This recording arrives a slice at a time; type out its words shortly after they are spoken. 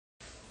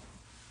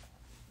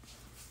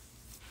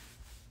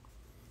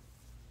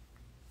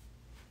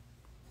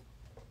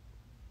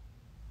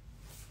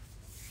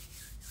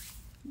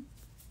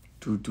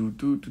Do do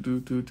do do do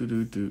do do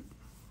do do.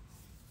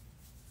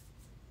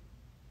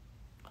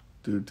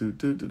 Do do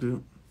do do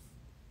do.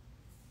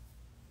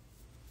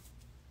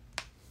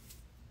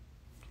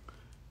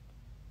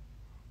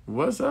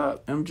 What's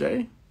up,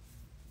 MJ?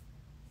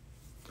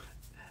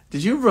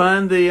 Did you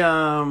run the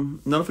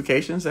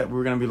notifications that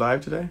we're going to be live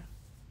today?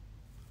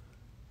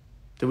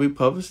 Did we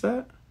publish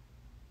that?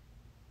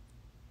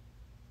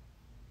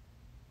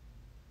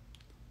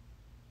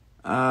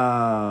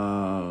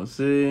 Oh,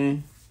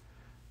 see?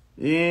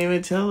 You ain't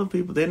even telling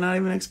people. They're not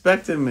even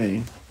expecting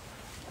me.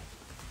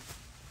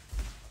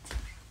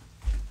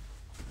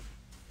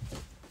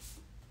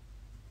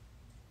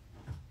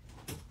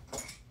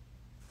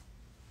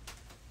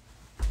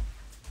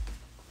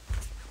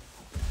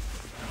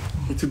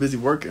 You're too busy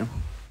working.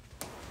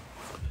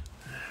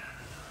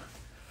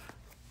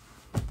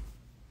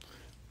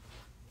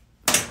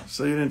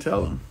 So you didn't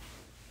tell them.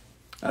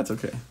 That's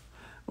okay.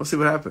 We'll see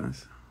what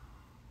happens.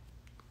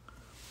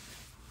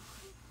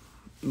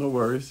 No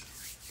worries.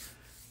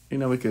 You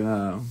know we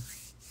can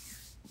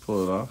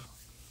pull it off.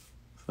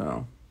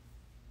 So.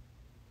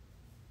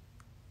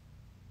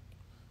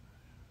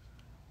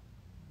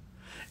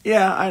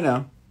 Yeah, I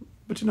know.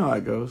 But you know how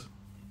it goes.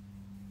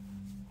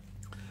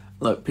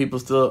 Look, people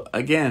still,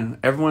 again,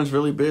 everyone's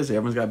really busy.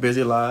 Everyone's got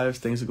busy lives.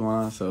 Things are going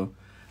on. So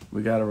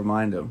we got to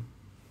remind them.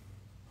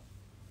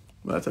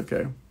 But that's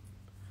okay.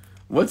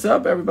 What's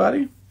up,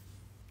 everybody?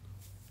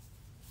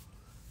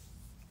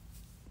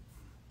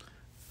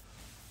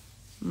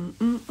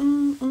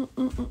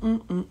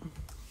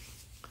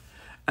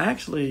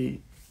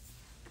 Actually,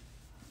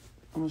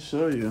 I'm going to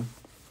show you.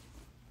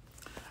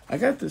 I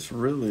got this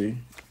really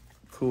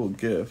cool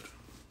gift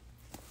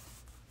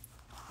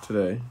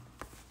today.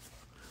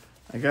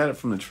 I got it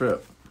from the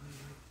trip.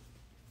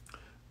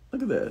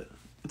 Look at that.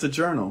 It's a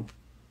journal.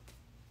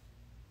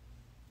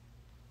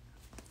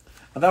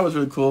 I thought it was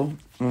really cool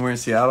when we were in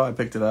Seattle. I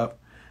picked it up.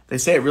 They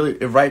say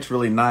it writes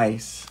really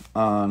nice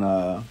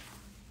on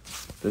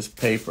this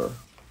paper.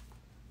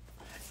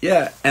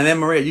 Yeah, and then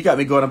Maria, you got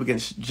me going up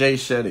against Jay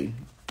Shetty.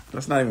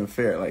 That's not even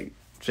fair. Like,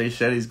 Jay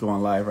Shetty's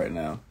going live right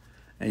now,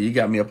 and you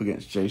got me up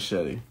against Jay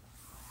Shetty.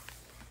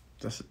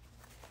 That's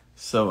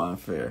so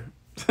unfair.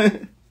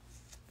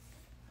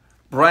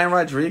 Brian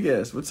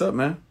Rodriguez, what's up,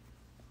 man?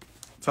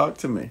 Talk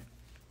to me.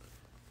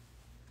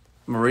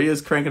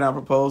 Maria's cranking out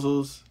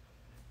proposals.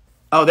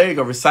 Oh, there you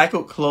go.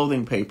 Recycled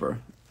clothing paper.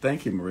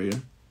 Thank you, Maria.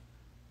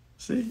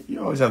 See,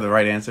 you always have the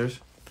right answers.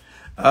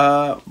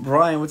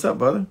 Brian, what's up,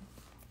 brother?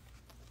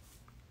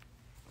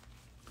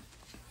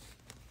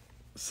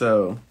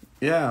 So,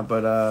 yeah,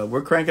 but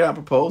we're cranking out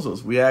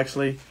proposals.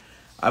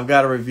 I've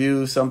got to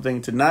review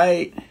something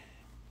tonight.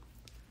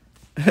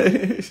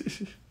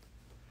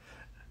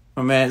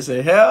 My man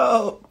said,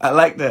 help. I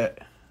like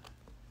that.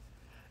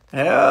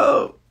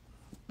 Help.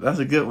 That's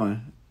a good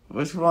one.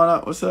 What's going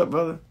on? What's up,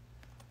 brother?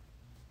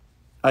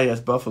 Oh,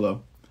 yes,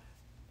 Buffalo.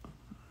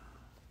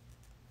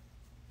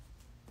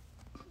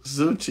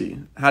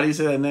 Zucchi. How do you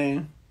say that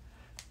name?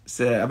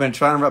 Said, I've been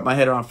trying to wrap my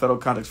head around federal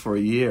contracts for a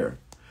year.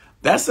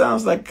 That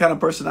sounds like the kind of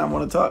person I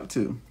want to talk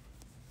to.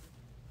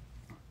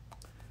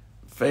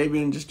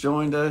 Fabian just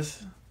joined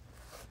us.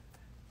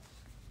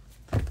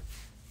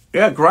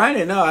 Yeah,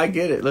 grinding. No, I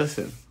get it.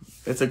 Listen,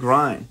 it's a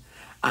grind.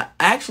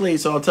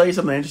 So I'll tell you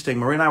something interesting.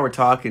 Marie and I were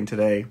talking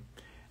today,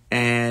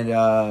 and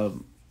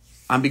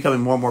I'm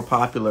becoming more and more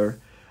popular.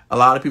 A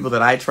lot of people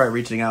that I tried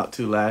reaching out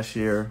to last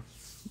year,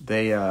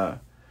 they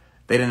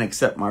didn't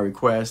accept my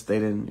request. They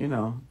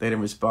didn't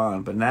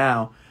respond. But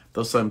now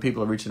those same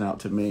people are reaching out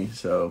to me.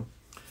 So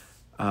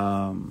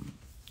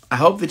I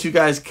hope that you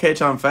guys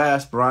catch on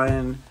fast,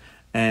 Brian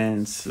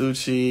and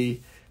Suchi,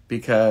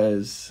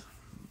 because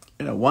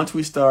once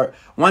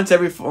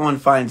everyone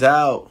finds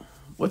out,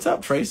 what's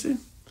up, Tracy?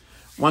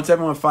 Once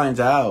everyone finds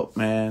out,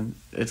 man,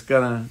 this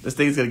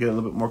thing's gonna get a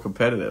little bit more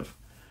competitive.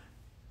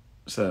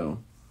 So,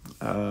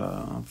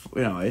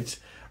 it's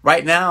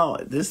right now.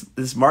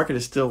 This market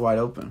is still wide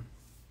open.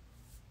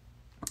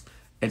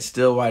 It's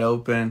still wide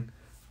open.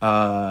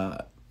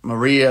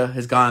 Maria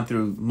has gone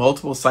through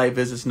multiple site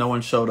visits. No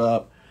one showed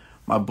up.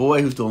 My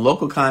boy, who's doing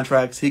local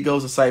contracts, he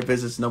goes to site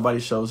visits.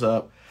 Nobody shows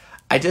up.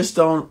 I just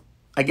don't.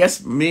 I guess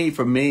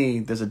for me,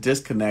 there's a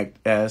disconnect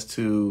as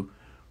to,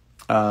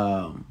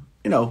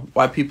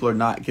 why people are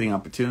not getting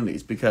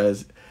opportunities,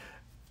 because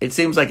it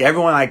seems like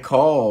everyone I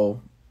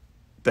call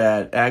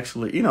that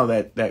actually,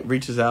 that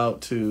reaches out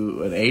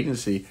to an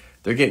agency,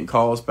 they're getting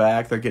calls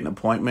back, they're getting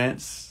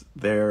appointments,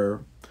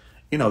 they're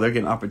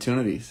getting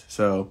opportunities.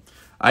 So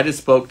I just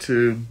spoke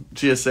to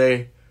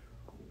GSA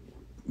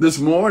this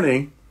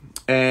morning,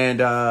 and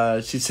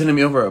she's sending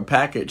me over a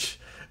package.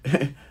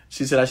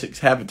 She said I should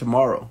have it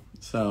tomorrow.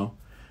 So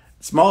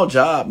small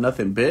job,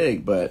 nothing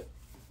big, but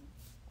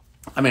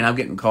I'm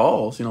getting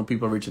calls.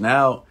 People are reaching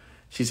out.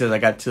 She says I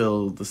got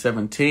till the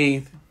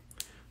 17th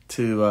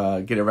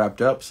to get it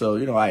wrapped up. So,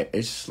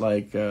 it's just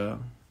like,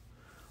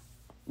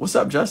 what's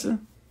up,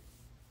 Justin?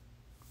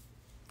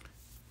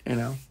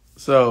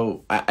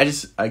 So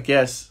I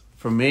guess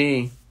for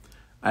me,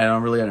 I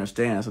don't really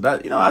understand. So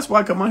that's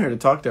why I come on here to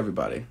talk to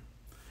everybody.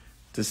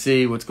 to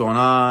see what's going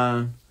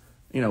on.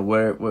 You know,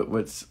 what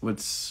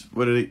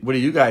are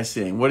you guys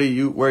seeing?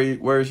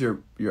 Where's your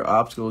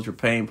obstacles, your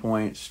pain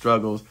points,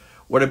 struggles?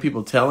 What are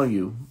people telling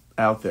you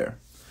out there?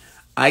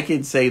 I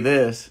can say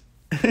this,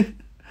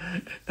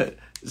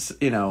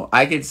 you know,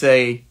 I could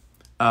say,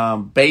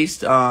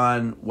 based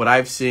on what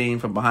I've seen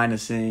from behind the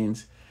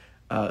scenes,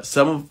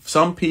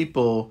 some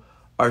people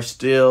are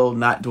still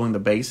not doing the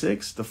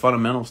basics, the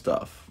fundamental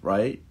stuff,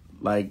 right?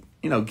 Like,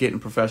 you know, getting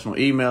professional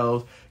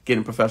emails,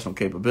 getting professional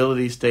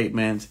capability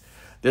statements.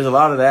 There's a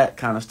lot of that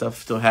kind of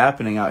stuff still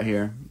happening out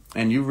here,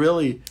 and you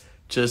really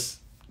just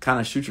kind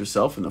of shoot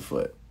yourself in the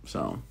foot.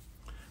 So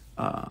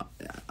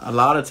a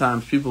lot of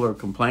times people are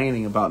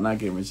complaining about not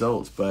getting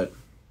results, but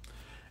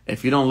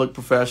if you don't look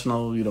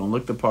professional, you don't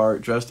look the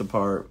part, dress the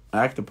part,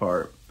 act the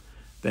part,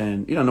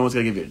 then, you know, no one's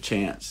going to give you a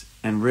chance.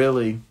 And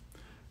really,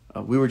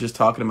 we were just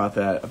talking about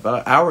that about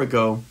an hour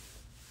ago,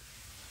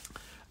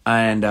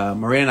 and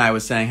Maria and I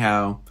was saying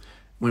how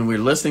when we're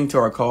listening to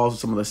our calls with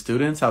some of the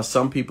students, how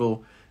some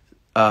people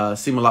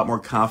seem a lot more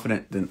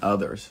confident than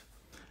others.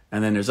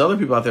 And then there's other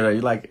people out there that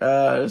you're like,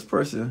 this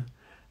person,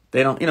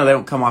 they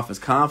don't come off as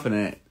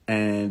confident.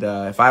 And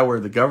if I were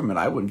the government,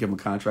 I wouldn't give them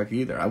a contract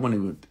either. I wouldn't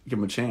even give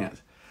them a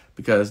chance,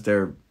 because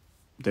they're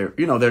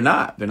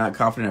not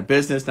confident in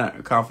business,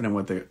 not confident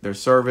with their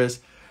service.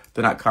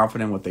 They're not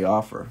confident in what they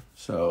offer.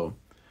 So,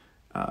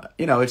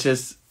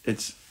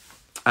 it's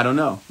I don't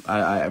know.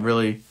 I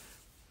really,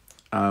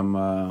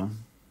 I'm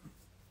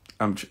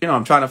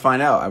trying to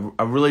find out.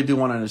 I really do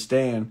want to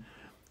understand,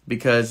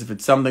 because if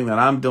it's something that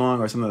I'm doing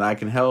or something that I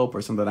can help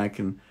or something that I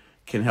can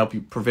help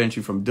you, prevent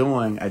you from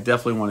doing, I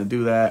definitely want to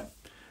do that.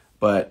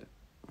 But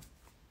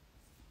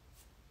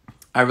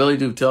I really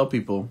do tell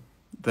people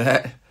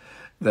that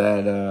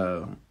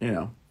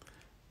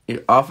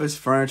office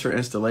furniture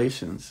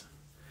installations.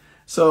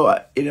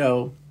 So,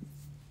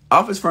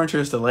 office furniture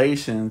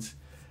installations,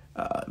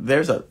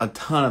 there's a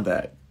ton of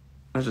that.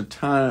 There's a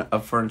ton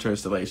of furniture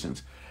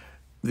installations.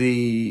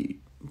 The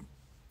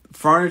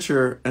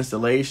furniture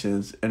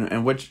installations,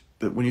 and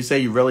when you say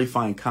you really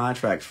find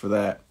contracts for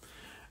that,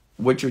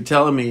 what you're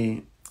telling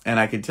me, and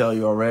I can tell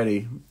you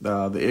already,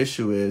 the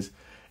issue is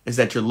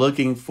that you're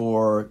looking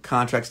for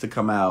contracts to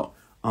come out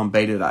on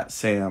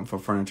beta.sam for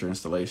furniture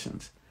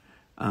installations.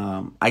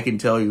 I can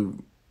tell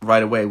you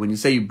right away, when you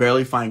say you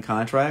barely find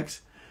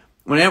contracts,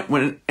 and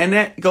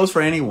that goes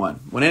for anyone.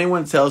 When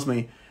anyone tells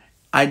me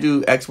I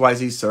do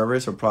XYZ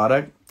service or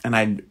product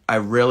and I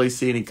rarely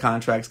see any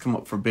contracts come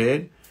up for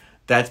bid,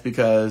 that's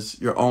because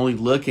you're only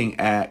looking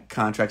at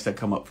contracts that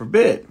come up for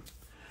bid.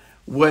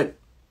 What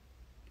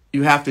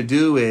you have to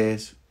do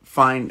is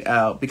find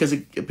out, because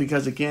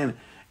again,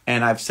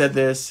 and I've said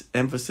this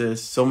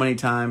emphasis so many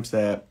times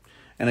that,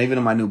 and even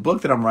in my new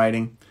book that I'm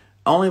writing,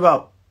 only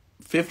about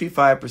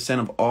 55%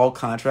 of all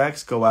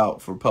contracts go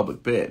out for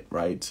public bid,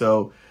 right?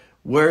 So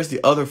where's the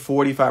other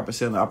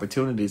 45% of the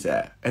opportunities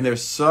at? And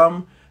there's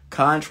some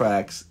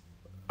contracts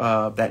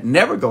that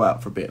never go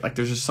out for bid. Like,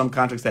 there's just some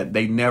contracts that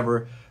they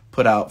never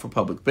put out for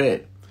public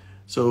bid.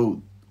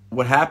 So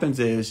what happens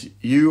is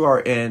you are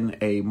in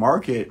a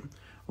market,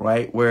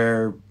 right,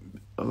 where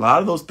a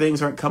lot of those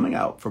things aren't coming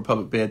out for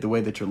public bid the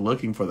way that you're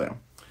looking for them.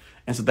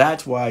 And so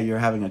that's why you're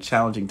having a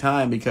challenging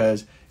time,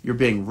 because you're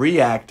being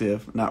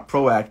reactive, not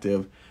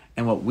proactive.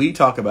 And what we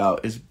talk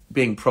about is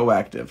being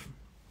proactive,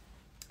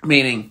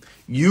 meaning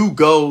you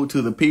go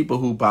to the people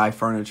who buy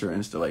furniture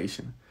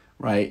installation,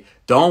 right?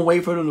 Don't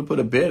wait for them to put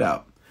a bid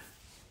out.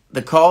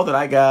 The call that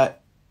I got,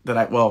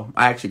 I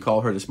actually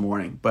called her this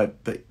morning,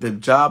 but the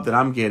job that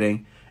I'm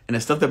getting and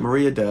the stuff that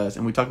Maria does,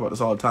 and we talk about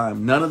this all the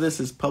time, none of this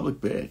is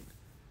public bid.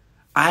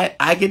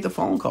 I get the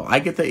phone call. I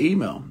get the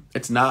email.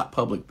 It's not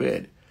public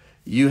bid.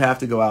 You have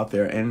to go out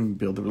there and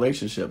build the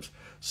relationships.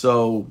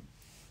 So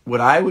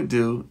what I would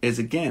do is,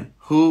 again,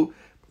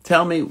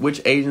 tell me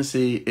which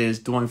agency is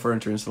doing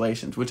furniture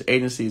installations, which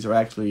agencies are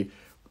actually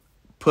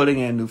putting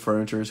in new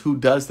furniture, who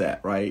does that,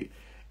 right?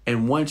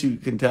 And once you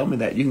can tell me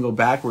that, you can go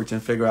backwards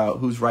and figure out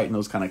who's writing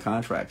those kind of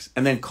contracts,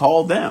 and then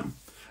call them.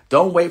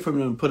 Don't wait for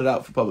them to put it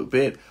out for public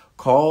bid.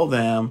 Call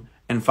them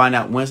and find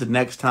out when's the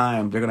next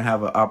time they're going to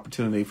have an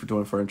opportunity for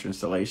doing furniture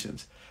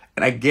installations.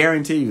 And I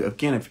guarantee you,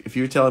 again, if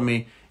you're telling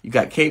me you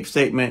got CAPE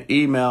statement,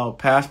 email,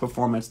 past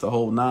performance, the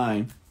whole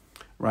nine,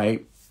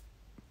 right?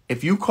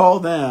 If you call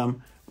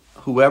them,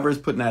 whoever's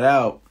putting that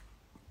out,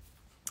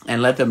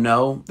 and let them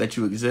know that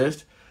you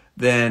exist,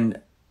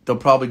 then they'll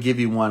probably give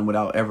you one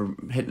without ever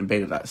hitting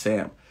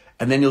beta.sam.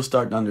 And then you'll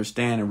start to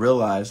understand and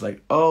realize,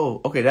 like, oh,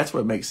 okay, that's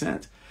what makes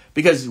sense.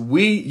 Because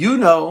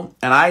and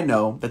I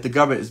know that the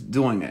government is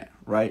doing that,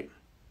 right?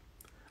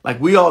 Like,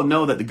 we all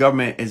know that the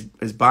government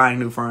is buying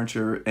new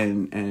furniture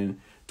and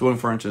doing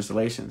furniture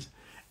installations.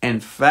 In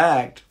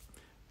fact,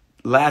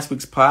 last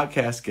week's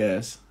podcast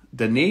guest,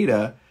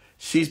 Danita,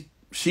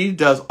 she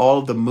does all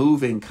of the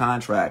moving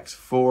contracts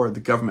for the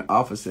government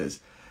offices.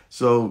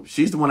 So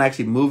she's the one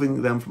actually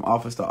moving them from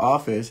office to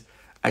office.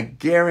 I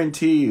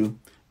guarantee you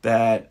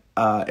that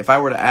if I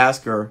were to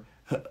ask her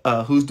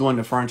who's doing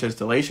the furniture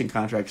installation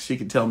contracts, she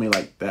could tell me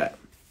like that,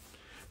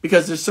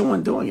 because there's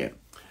someone doing it.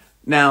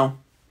 Now,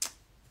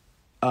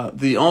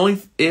 The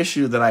only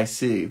issue that I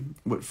see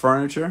with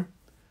furniture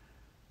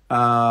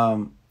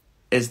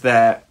is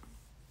that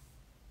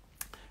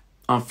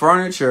on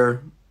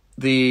furniture,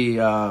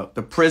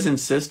 the prison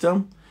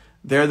system,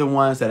 they're the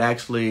ones that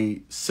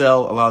actually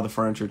sell a lot of the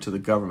furniture to the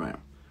government.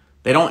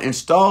 They don't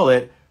install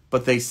it,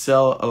 but they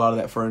sell a lot of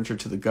that furniture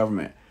to the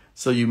government.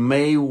 So you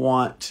may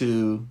want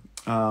to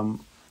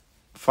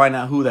find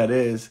out who that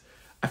is.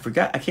 I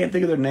forgot. I can't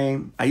think of their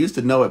name. I used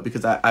to know it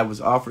because I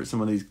was offered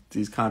some of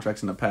these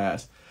contracts in the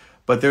past.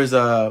 But there's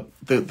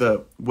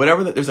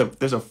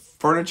there's a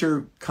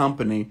furniture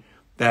company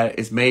that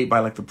is made by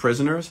like the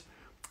prisoners,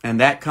 and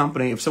that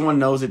company, if someone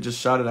knows it, just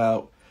shout it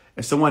out.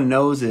 If someone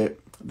knows it,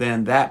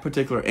 then that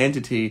particular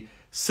entity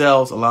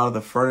sells a lot of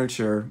the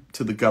furniture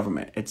to the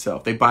government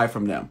itself. They buy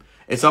from them.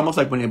 It's almost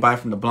like when they buy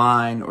from the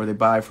blind or they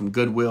buy from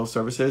Goodwill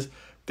Services.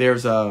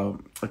 There's a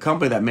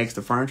company that makes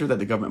the furniture that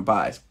the government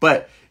buys.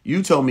 But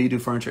you told me you do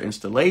furniture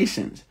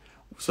installations.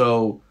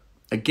 So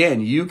again,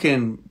 you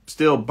can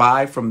still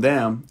buy from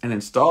them and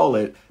install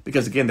it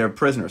because, again, they're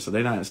prisoners. So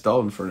they're not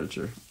installing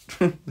furniture.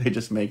 They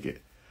just make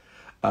it.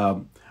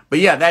 But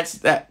yeah, that's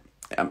that.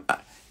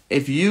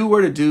 If you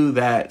were to do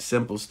that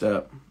simple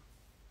step,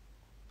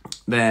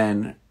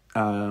 then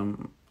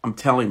I'm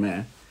telling you,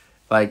 man,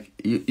 like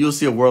you'll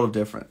see a world of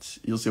difference.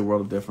 You'll see a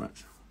world of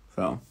difference.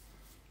 So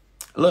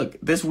look,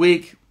 this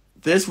week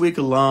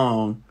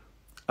alone,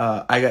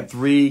 I got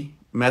 3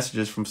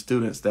 messages from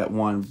students that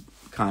won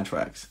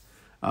contracts.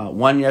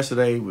 One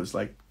yesterday was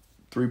like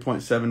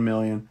 3.7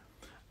 million.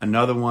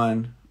 Another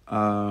one,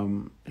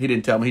 he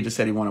didn't tell me. He just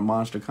said he won a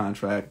monster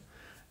contract.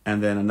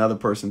 And then another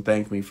person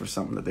thanked me for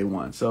something that they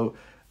won. So,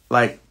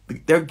 like,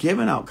 they're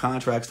giving out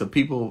contracts to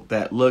people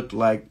that look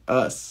like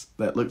us,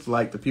 that look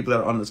like the people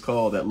that are on this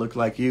call, that look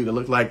like you, that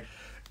look like,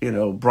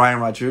 Brian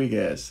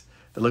Rodriguez,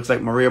 that looks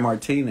like Maria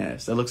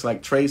Martinez, that looks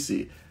like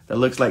Tracy, that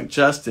looks like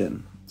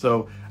Justin.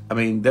 So, I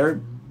mean,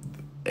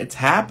 it's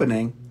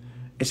happening.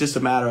 It's just a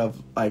matter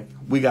of, like,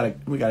 we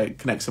gotta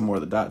connect some more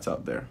of the dots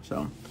out there.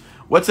 So,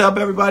 what's up,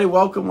 everybody?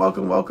 Welcome,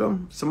 welcome,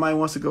 welcome. Somebody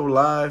wants to go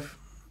live.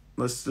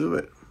 Let's do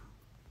it.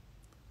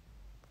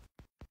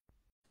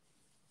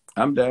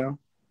 I'm down.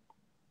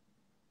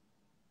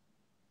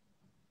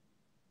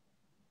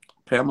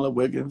 Pamela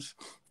Wiggins,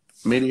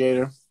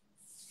 mediator.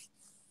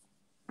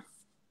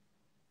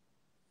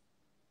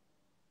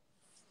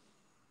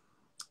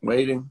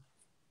 Waiting.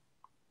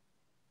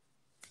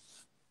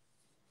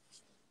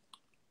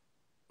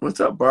 What's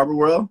up, Barber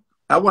World?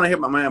 I want to hit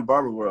my man,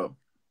 Barber World.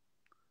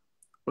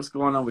 What's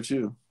going on with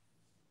you?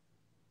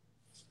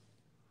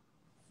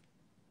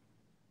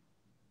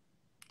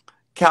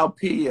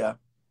 Calpea.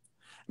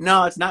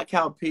 No, it's not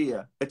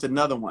Calpea. It's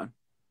another one.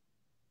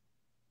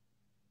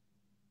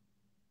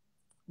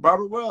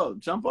 Barber World,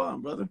 jump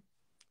on, brother.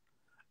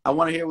 I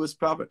want to hear what's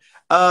proper.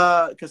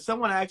 Because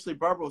someone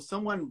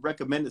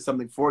recommended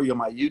something for you on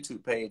my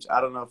YouTube page. I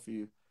don't know if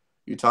you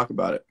talk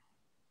about it.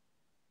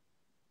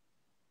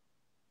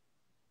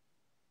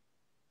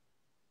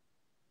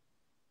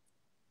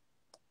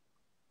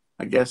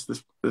 I guess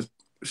this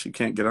she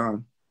can't get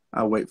on.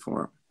 I'll wait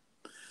for her.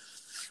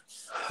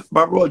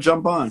 Barber World,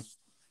 jump on.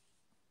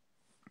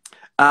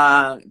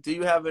 Do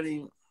you have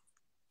any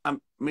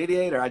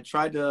mediator? I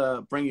tried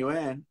to bring you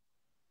in,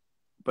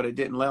 but it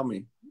didn't let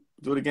me.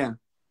 Do it again.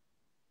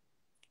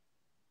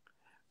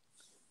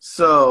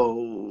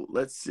 So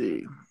let's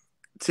see.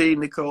 T.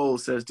 Nicole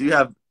says, do you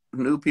have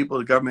new people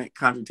to government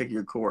contract taking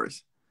your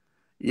course?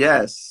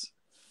 Yes.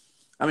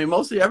 I mean,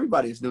 mostly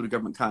everybody is new to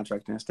government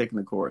contracting that's taking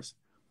the course.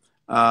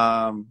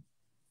 I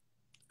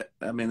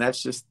mean,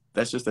 that's just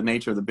the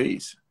nature of the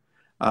beast.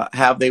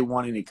 Have they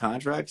won any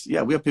contracts?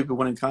 Yeah, we have people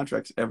winning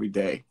contracts every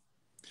day.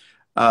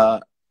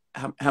 How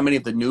many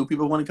of the new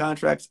people winning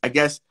contracts? I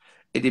guess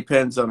it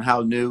depends on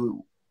how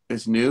new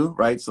is new,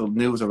 right? So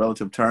new is a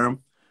relative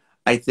term.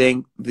 I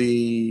think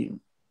the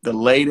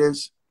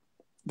newest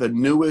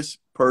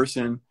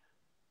person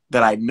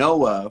that I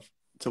know of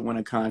to win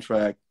a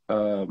contract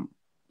was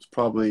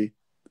probably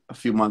a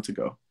few months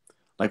ago.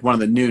 Like one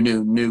of the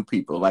new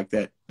people like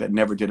that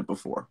never did it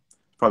before.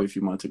 Probably a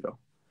few months ago.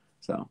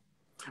 So,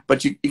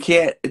 but you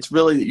can't,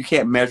 you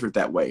can't measure it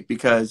that way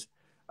because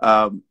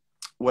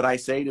what I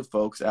say to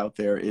folks out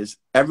there is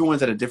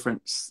everyone's at a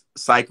different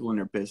cycle in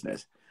their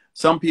business.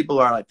 Some people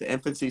are like the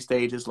infancy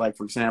stages, like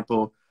for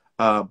example,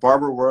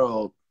 Barber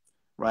World,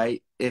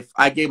 right? If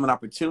I gave him an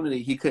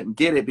opportunity, he couldn't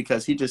get it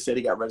because he just said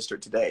he got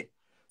registered today.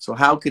 So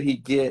how could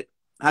he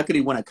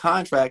win a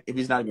contract if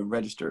he's not even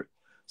registered?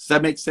 Does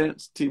that make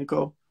sense, T.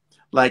 Nicole?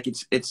 Like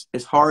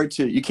it's hard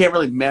to, you can't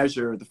really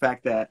measure the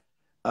fact that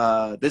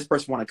this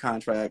person won a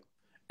contract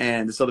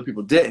and this other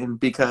people didn't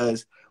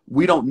because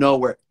we don't know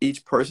where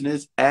each person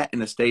is at in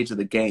the stage of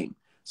the game.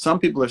 Some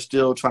people are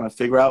still trying to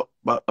figure out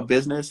about a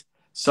business.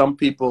 Some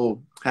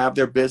people have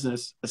their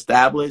business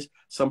established.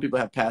 Some people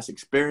have past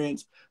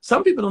experience.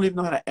 Some people don't even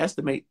know how to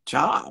estimate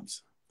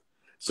jobs.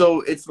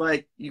 So it's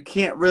like you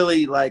can't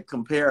really like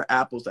compare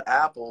apples to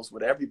apples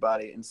with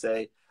everybody and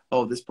say,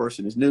 oh, this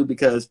person is new,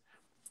 because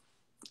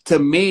to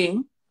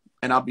me,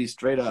 and I'll be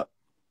straight up,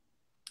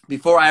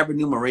 before I ever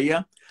knew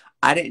Maria,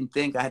 I didn't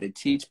think I had to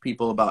teach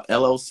people about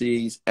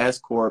LLCs, S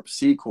corps,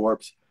 C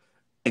corps,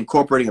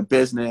 incorporating a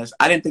business.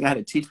 I didn't think I had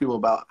to teach people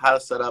about how to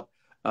set up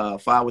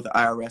file with the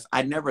IRS.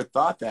 I never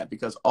thought that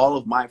because all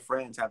of my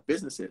friends have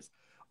businesses.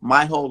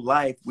 My whole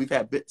life,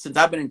 since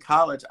I've been in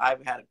college,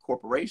 I've had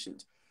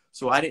corporations.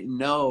 So I didn't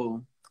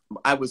know,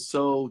 I was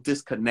so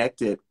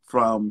disconnected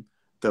from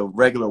the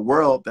regular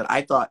world that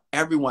I thought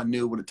everyone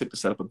knew what it took to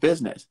set up a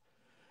business.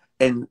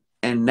 And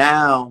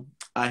now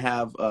I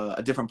have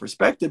a different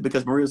perspective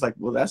because Maria's like,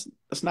 well, that's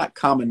not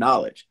common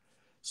knowledge.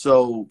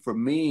 So for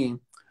me,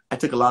 I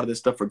took a lot of this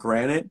stuff for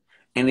granted.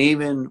 And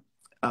even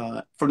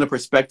from the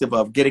perspective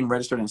of getting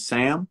registered in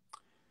SAM,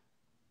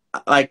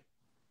 like,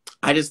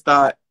 I just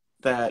thought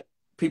that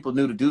people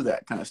knew to do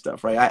that kind of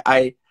stuff,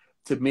 right?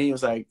 To me, it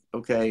was like,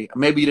 okay,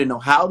 maybe you didn't know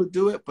how to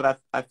do it, but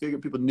I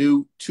figured people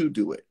knew to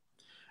do it.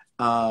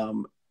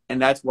 And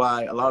that's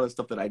why a lot of the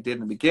stuff that I did in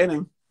the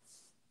beginning,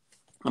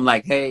 I'm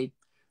like, hey,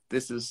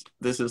 this is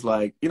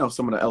like, you know,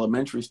 some of the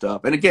elementary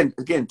stuff. And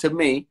again, to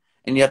me,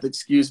 and you have to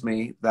excuse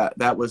me,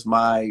 that was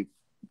my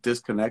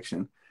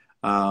disconnection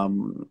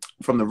from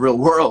the real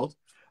world.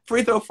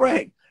 Free throw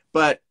Frank.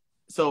 But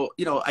so,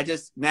 you know, I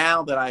just,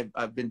 now that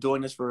I've been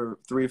doing this for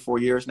 3 or 4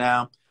 years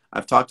now,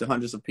 I've talked to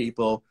hundreds of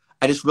people.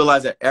 I just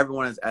realized that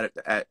everyone is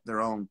at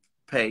their own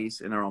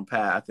pace and their own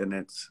path. And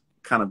it's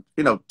kind of,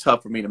 you know,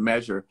 tough for me to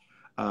measure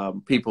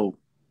people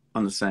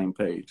on the same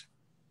page.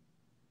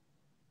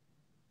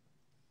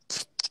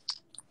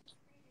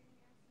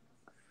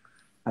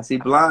 I see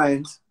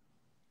blinds.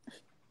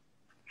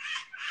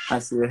 I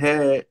see a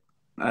head.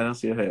 I don't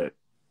see a head.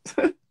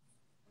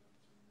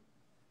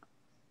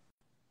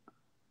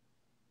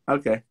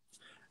 Okay.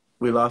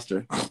 We lost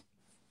her.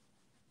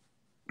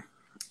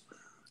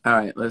 All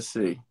right, let's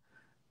see.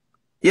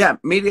 Yeah,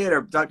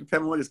 mediator, Dr.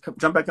 Pam Williams,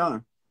 jump back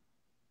on.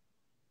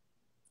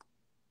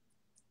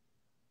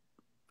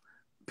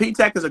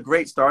 P-Tech is a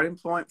great starting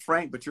point,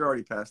 Frank, but you're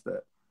already past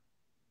that.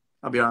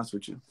 I'll be honest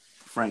with you.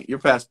 Frank, you're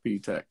past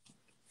P-Tech.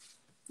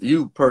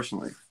 You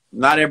personally.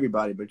 Not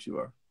everybody, but you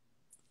are.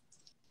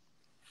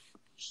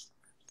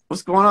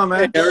 What's going on,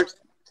 man? Hey, Eric.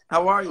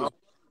 How are you?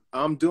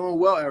 I'm doing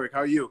well, Eric.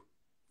 How are you?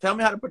 Tell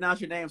me how to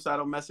pronounce your name so I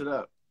don't mess it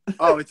up.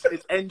 Oh, it's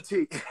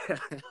NT.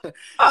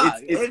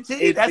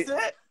 NT, that's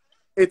it?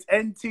 It's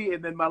NT,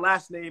 and then my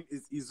last name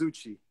is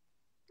Izuchi.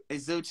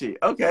 Izuchi.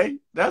 Okay,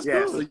 that's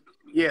cool.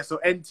 So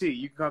NT.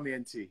 You can call me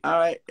NT. All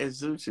right,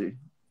 Izuchi.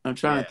 I'm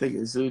trying to think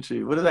of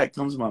Izuchi. What does that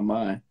comes to my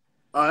mind?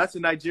 Oh, that's a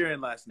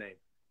Nigerian last name.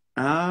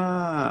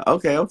 Ah,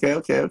 okay.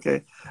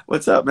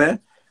 What's up,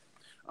 man?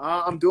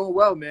 I'm doing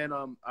well, man.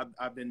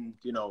 I've been,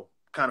 you know,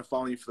 kind of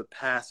following you for the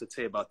past, I'd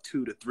say about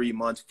 2 to 3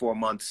 months, 4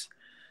 months.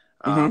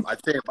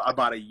 I'd say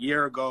about a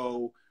year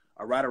ago,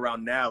 or right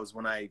around now, is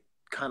when I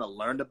kind of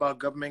learned about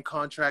government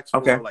contracts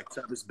for like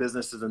service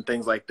businesses and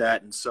things like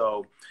that. And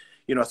so,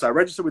 you know, so I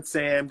registered with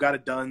SAM, got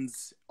it done,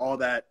 all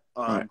that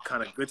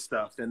kind of good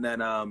stuff. And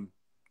then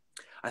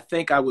I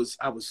think I was,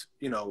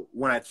 you know,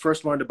 when I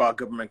first learned about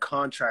government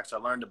contracts, I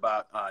learned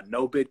about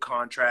no bid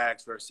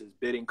contracts versus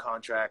bidding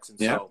contracts. And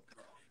so,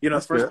 you know,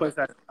 the first place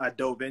I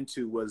dove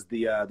into was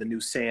the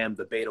new SAM,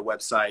 the beta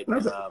website.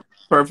 And,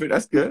 perfect.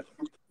 That's good.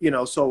 You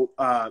know, so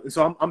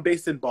I'm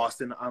based in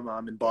Boston.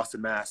 I'm in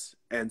Boston, Mass.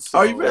 And so,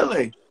 are you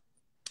really?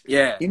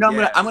 Yeah. You know,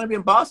 I'm gonna be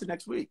in Boston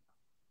next week.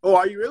 Oh,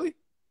 are you really?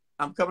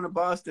 I'm coming to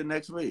Boston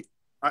next week.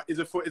 Is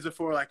it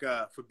for like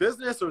for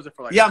business, or is it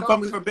for like? Yeah, I'm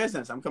coming for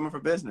business.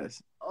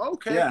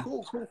 Okay. Yeah.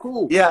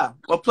 Cool. Yeah.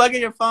 Well, plug in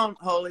your phone,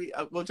 Holy.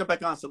 We'll jump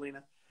back on,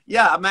 Selena.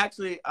 Yeah, I'm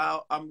actually.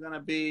 I'm gonna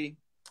be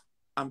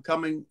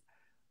in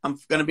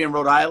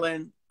Rhode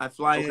Island. I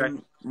fly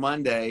in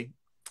Monday,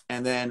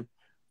 and then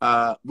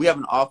we have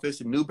an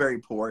office in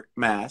Newburyport,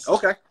 Mass.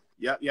 Okay.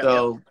 Yeah.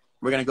 So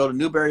we're gonna go to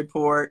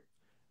Newburyport.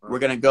 We're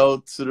gonna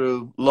go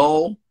to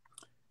Lowell.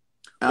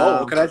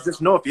 Okay, that's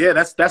just north. Yeah,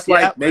 that's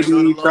like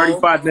maybe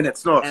 35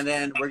 minutes north. And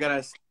then we're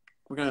gonna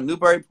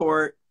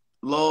Newburyport,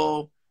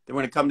 Lowell. Then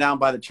we're gonna come down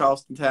by the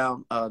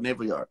Charlestown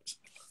Naval Yards.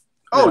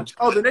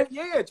 Charlestown.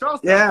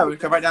 Yeah, we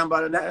come right down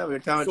by the. I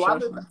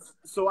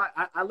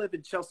live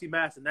in Chelsea,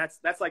 Mass, and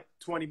that's like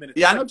 20 minutes.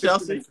 Yeah, I know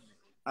Chelsea.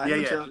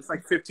 It's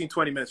like 15,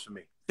 20 minutes for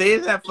me. See,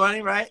 isn't that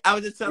funny, right? I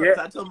was just telling.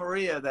 I told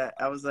Maria that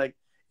I was like,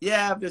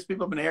 yeah, there's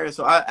people up in the area.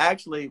 So I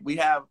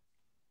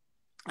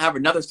have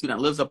another student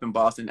that lives up in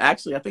Boston.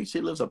 Actually, I think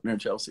she lives up near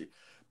Chelsea.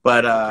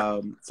 But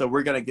so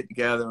we're gonna get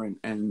together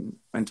and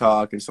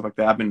talk and stuff like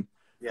that. I've been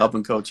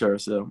helping coach her.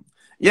 So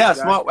yeah,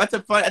 small. That's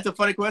a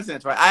funny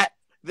coincidence, right?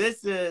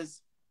 This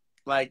is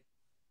like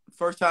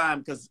first time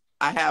because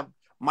I have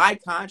my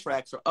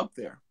contracts are up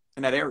there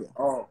in that area.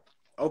 Oh,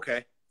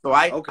 okay. So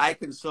I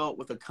consult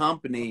with a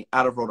company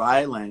out of Rhode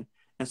Island,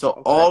 and so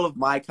all of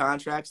my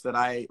contracts that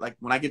I like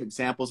when I give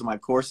examples of my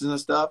courses and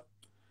stuff,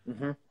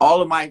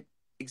 all of my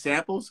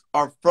examples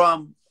are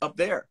from up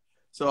there.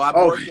 So I'm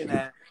working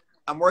at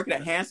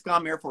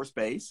Hanscom Air Force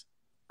Base.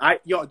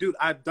 Dude,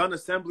 I've done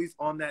assemblies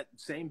on that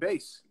same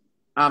base.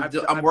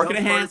 I'm working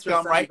at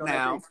Hanscom right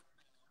now.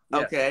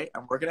 Okay,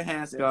 I'm working at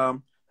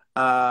Hanscom.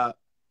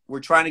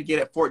 We're trying to get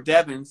at Fort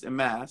Devens in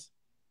Mass.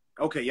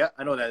 Okay, yeah,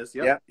 I know that is.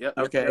 Yep, Yeah. yep,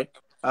 yep, Okay.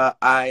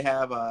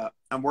 yep.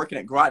 I'm working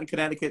at Groton,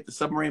 Connecticut, the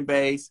submarine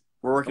base.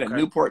 We're working at Okay.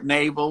 Newport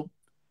Naval.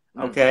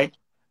 Mm, Okay.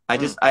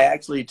 mm, I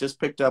actually just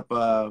picked up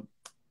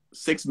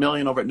 6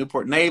 million over at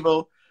Newport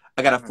Naval.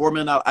 I got a mm. $4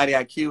 million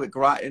IDIQ at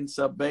Groton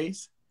sub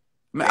base.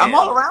 Man, I'm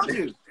all Damn, around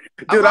you.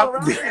 I'm dude, all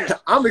around you.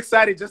 I'm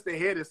excited just to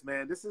hear this,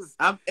 man. It's This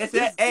that.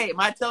 is Hey, am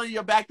I telling you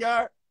your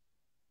backyard?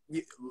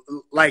 you,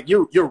 like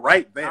you're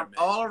right there, I'm man.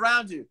 all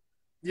around you.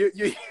 You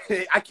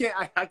I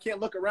can't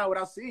look around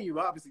without seeing you.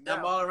 Obviously now.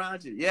 I'm all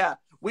around you. Yeah.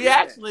 We Yeah.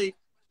 actually,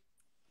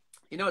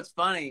 it's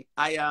funny.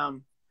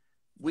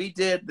 We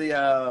did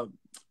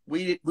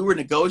we were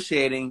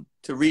negotiating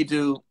to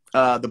redo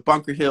the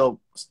Bunker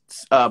Hill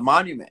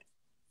monument.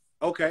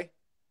 Okay,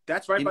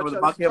 that's right. You By know what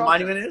the Bunker Hill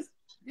monument is?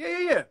 Yeah, yeah,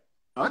 yeah.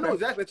 I know Okay.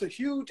 exactly. It's a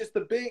huge. It's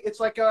the big. It's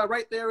like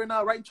right there in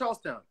right in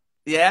Charlestown.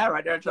 Yeah,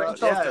 right there, Right in Charles.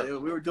 Charlestown. Yeah,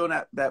 we were doing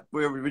that.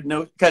 We were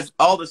because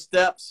all the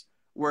steps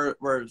were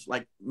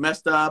like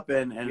messed up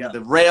and Yeah.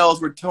 the rails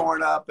were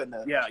torn up and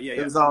Yeah.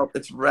 it was all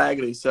it's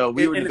raggedy. So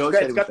we were And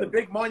negotiating. it's got the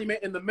big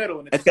monument in the middle,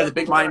 and it's got the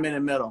big monument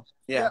in the middle.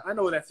 Yeah, I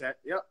know where that's at.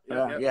 Yep.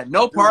 yeah.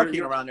 No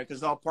parking around there because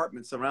it's all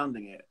apartments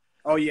surrounding it.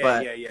 Oh yeah,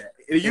 But yeah.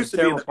 It used to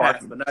be in the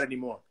past, but not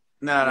anymore.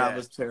 No, Yeah. it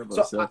was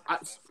terrible. So,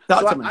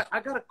 I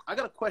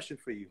got a question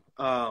for you.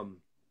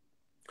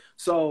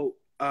 So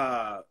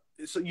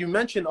you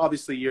mentioned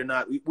obviously you're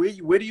not.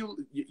 Where do you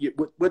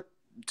what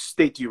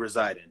state do you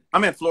reside in?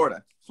 I'm in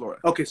Florida.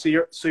 Okay, so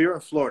you're in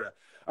Florida.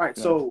 All right.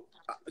 Yeah.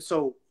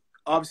 So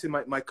obviously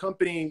my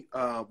company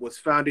was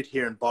founded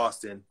here in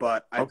Boston,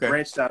 but I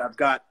branched out. I've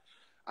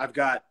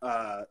got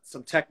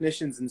some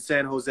technicians in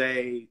San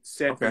Jose,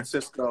 San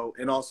Francisco,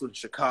 and also in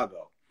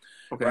Chicago.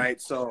 Okay.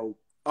 Right. So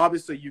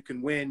obviously you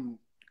can win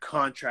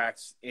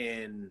contracts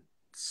in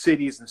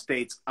cities and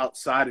states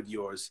outside of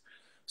yours.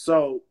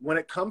 So when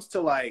it comes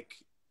to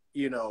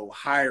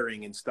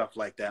hiring and stuff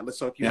like that,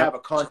 so if you have a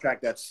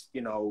contract that's,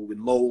 in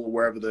Lowell,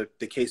 wherever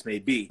the case may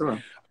be,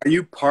 Sure. Are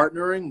you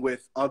partnering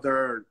with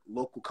other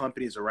local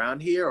companies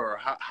around here, or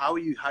how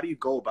do you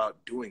go about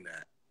doing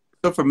that?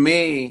 So for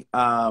me,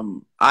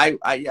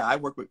 I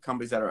work with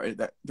companies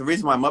that the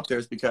reason why I'm up there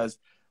is because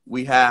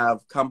we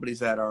have companies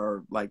that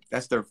are like,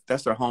 that's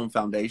their home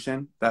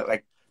foundation,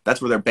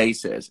 that's where their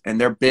base is, and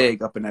they're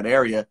big up in that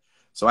area.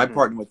 So I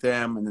partner with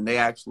them, and then they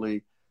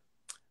actually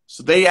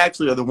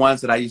are the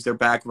ones that I use their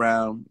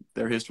background,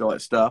 their history, all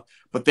that stuff,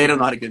 but they don't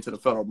know how to get into the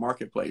federal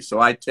marketplace. So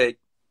I'm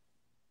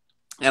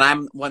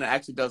one that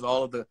actually does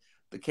all of the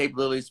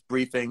capabilities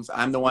briefings.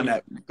 I'm the one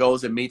that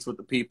goes and meets with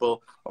the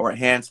people, or at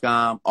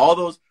Hanscom, all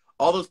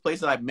those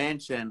places I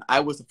mentioned. I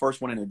was the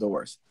first one in the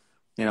doors.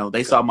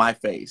 They saw my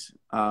face.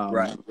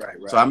 Right.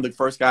 So I'm the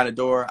first guy in the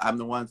door. I'm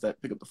the ones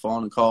that pick up the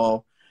phone and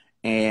call.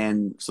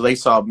 And so they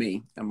saw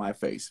me and my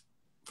face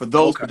for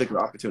those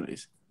particular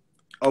opportunities.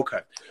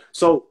 Okay.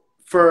 So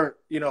for,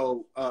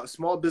 a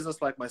small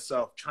business like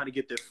myself trying to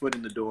get their foot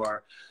in the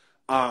door,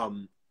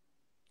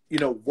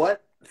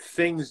 what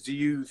things do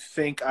you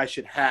think I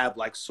should have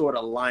sort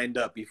of lined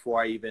up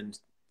before I even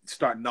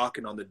start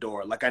knocking on the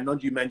door? I know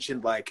you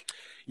mentioned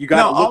you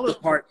got to look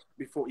the part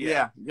before.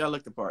 Yeah, you got to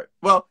look the part.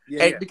 Well,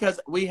 because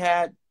we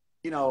had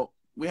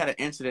an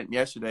incident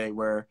yesterday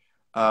where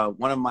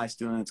one of my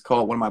students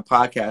called one of my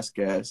podcast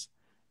guests,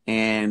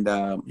 and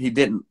he had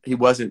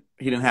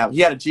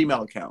a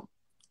Gmail account.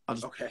 I'll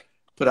just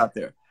put out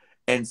there.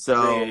 And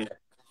so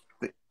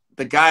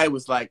the guy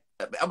was like,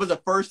 that was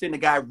the first thing the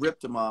guy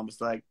ripped him on, was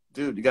like,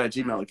 dude, you got a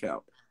Gmail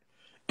account.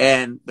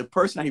 And the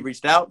person that he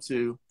reached out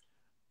to,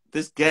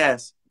 this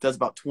guest does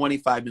about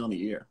 25 million a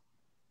year.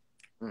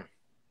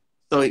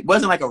 So it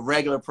wasn't like a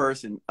regular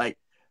person.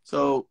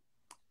 So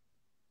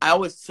I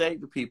always say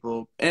to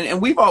people,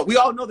 and we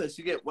all know this,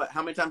 you get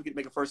how many times you get to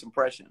make a first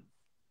impression?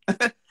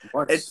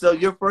 And so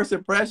your first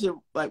impression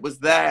was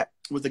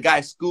the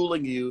guy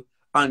schooling you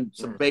on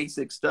some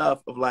basic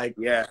stuff of a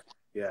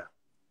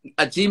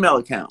Gmail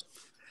account.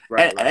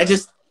 Right.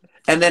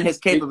 And then his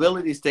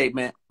capability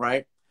statement,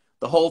 right?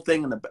 The whole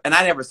thing and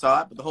I never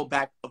saw it, but the whole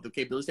back of the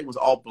capability statement was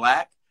all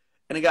black.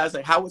 And the guy's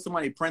like, how would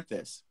somebody print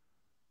this?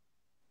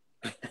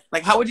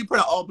 How would you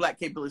print an all black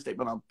capability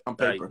statement on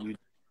paper?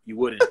 You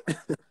wouldn't.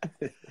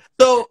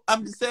 So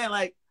I'm just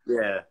saying,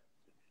 yeah.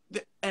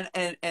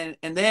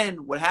 And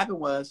then what happened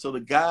was, so the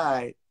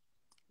guy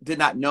did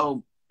not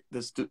know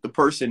the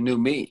person knew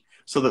me.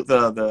 So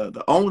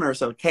the owner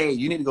said, "Hey,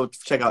 you need to go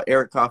check out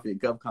Eric Coffie at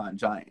GovCon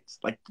Giants."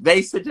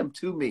 They sent him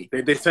to me.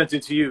 They sent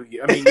it to you.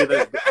 I mean, you're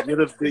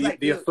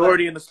the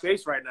authority in the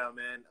space right now,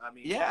 man. I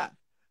mean, yeah.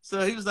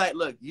 So he was like,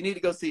 "Look, you need to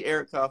go see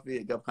Eric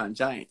Coffie at GovCon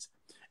Giants."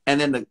 And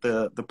then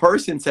the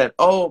person said,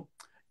 "Oh,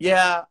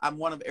 yeah, I'm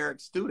one of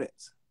Eric's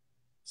students."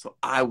 So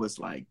I was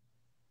like,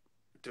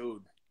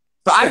 dude.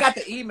 So I got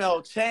the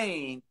email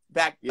chain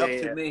back up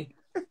to me.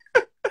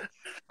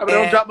 I mean,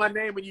 don't drop my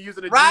name when you're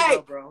using a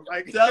Gmail, bro.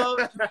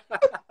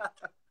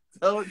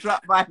 Don't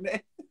drop my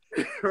name.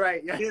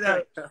 Right. Yeah.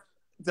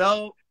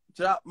 Don't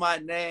drop my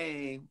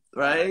name.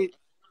 Right.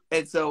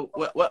 And so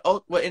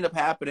what ended up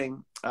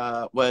happening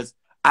was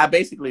I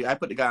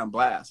put the guy on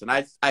blast, and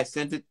I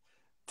sent it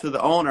to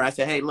the owner. I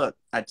said, hey, look,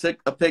 I took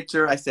a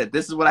picture. I said,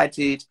 this is what I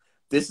teach.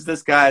 This is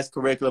this guy's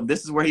curriculum.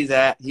 This is where he's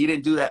at. He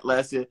didn't do that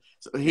lesson.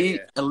 So he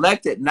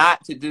elected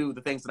not to do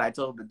the things that I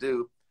told him to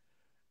do.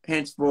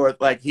 Henceforth,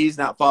 like, he's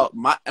not fault.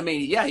 I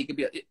mean, yeah, he could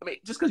be. I mean,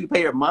 just because you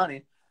pay your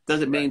money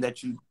doesn't mean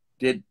that you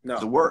did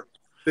the work.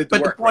 But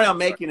the point I'm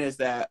making is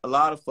that a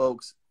lot of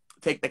folks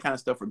take that kind of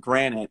stuff for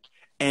granted,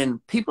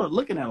 and people are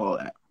looking at all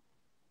that.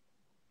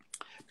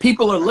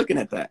 People are looking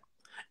at that,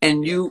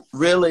 and you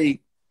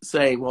really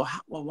say, well,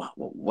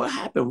 what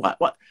happened?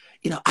 What?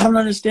 You know, I don't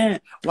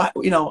understand. Why?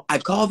 You know, I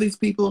called these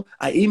people,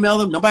 I emailed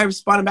them, nobody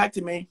responded back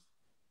to me.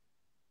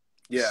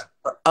 Yeah.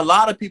 A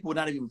lot of people would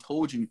not even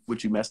told you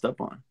what you messed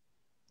up on.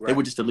 Right. They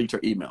would just delete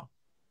your email.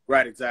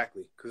 Right,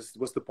 exactly. Because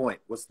what's the point?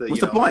 What's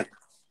the point?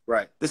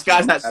 Right. This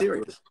guy's not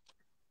serious.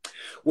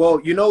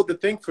 Well, you know, the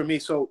thing for me,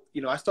 so,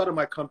 you know, I started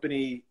my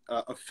company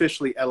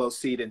officially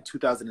LLC'd in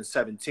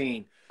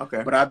 2017.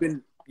 Okay. But I've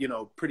been, you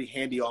know, pretty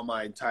handy all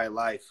my entire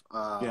life.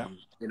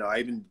 You know, I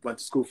even went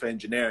to school for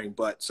engineering.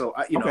 But so,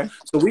 you know,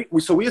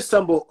 so we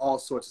assemble all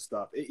sorts of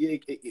stuff.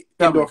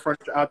 Indoor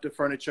furniture, outdoor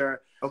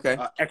furniture,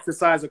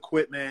 exercise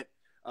equipment,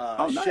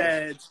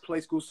 sheds,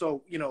 play school.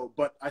 So, you know,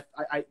 but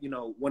I, you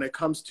know, when it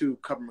comes to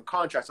government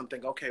contracts, I'm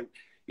thinking, okay,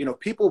 you know,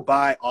 people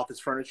buy office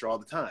furniture all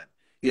the time.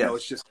 You know,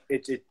 it's just,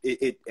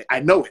 I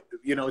know it,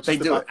 you know, it's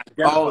just about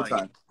all the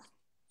time.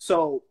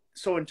 So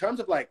in terms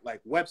of like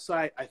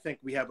website, I think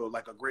we have a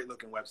great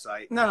looking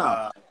website.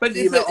 But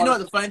you know what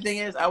the funny thing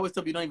is? I always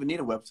tell you don't even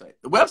need a website.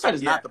 The website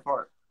is not the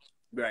part.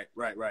 Right.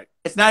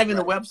 It's not even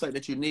the website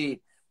that you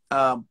need,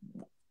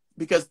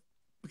 because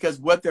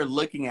what they're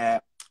looking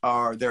at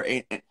are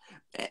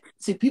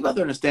see, people have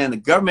to understand the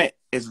government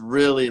is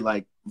really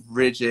like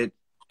rigid,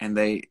 and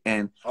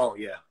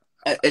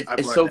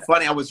it's so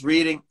funny. I was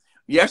reading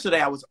yesterday.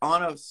 I was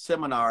on a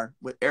seminar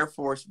with Air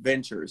Force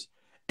Ventures,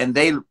 and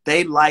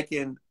they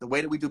likened the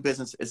way that we do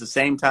business is the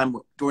same time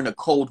during the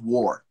Cold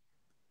War.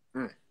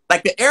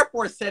 Like the Air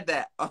Force said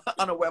that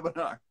on a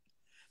webinar,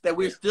 that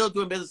we're still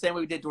doing business the same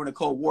way we did during the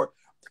Cold War.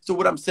 So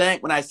what I'm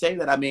saying when I say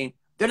that, I mean,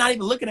 they're not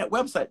even looking at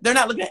websites. They're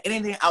not looking at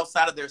anything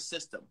outside of their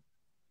system.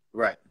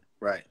 Right.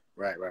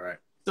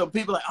 So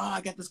people are like, oh,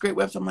 I got this great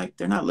website. I'm like,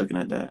 they're not looking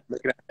at that.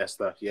 Looking at that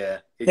stuff, yeah.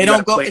 They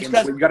don't go. It's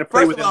because,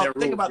 first of all,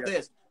 think about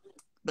this.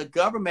 The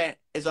government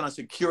is on a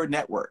secure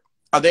network.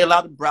 Are they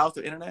allowed to browse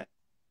the internet?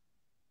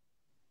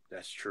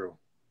 That's true.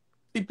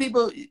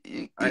 People,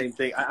 I didn't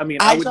think. I mean,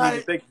 I wouldn't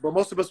even think, but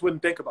most of us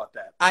wouldn't think about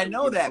that. I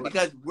know that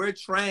because we're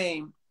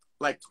trained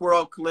like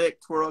twirl, click.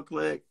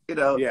 You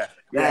know. Yeah.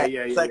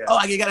 It's like,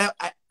 oh, you gotta.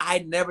 I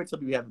never tell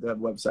people you have to have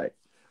a website.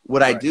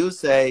 What I do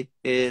say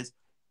is,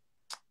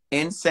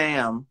 in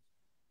SAM,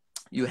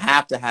 you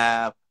have to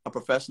have a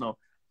professional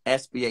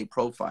SBA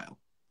profile.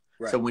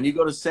 Right. So when you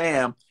go to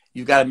SAM,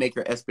 you got to make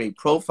your SBA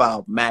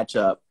profile match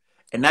up,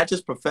 and not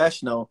just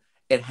professional.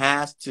 It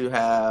has to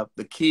have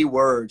the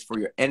keywords for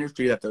your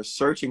industry that they're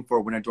searching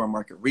for when they're doing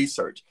market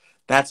research.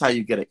 That's how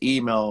you get an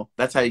email.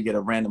 That's how you get a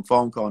random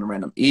phone call and a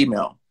random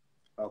email.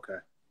 Okay.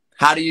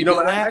 How do you do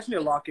that? I actually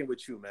lock in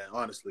with you, man.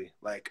 Honestly,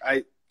 like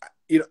I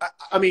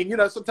mean, you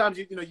know, sometimes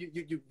you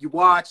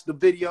watch the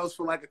videos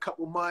for like a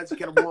couple months, you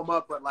get them warm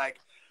up, but like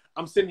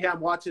I'm sitting here, I'm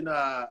watching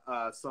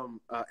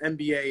some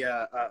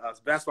NBA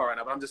basketball right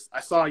now, but I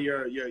saw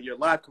your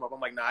live come up.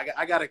 I'm like, nah,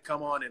 I gotta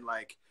come on and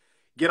like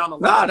get on the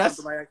live. Nah,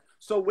 something like that.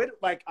 So where do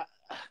I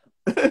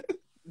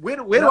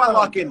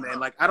lock in,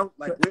 man? Like I don't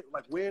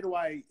where do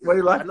I? Where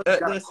do you lock? I know you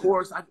got a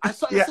course. I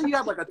saw you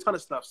have like a ton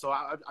of stuff. So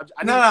I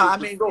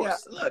mean,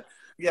 look,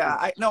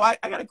 I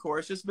got a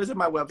course. Just visit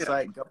my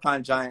website,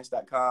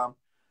 GovConGiants.com,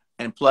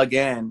 and plug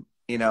in.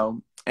 You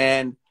know,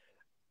 and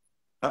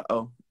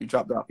you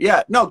dropped off.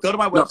 Yeah, no, go to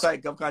my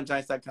website,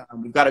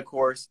 GovConGiants.com. We've got a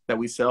course that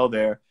we sell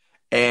there,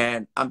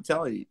 and I'm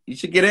telling you, you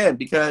should get in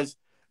because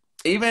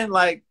even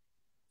like.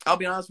 I'll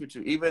be honest with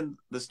you. Even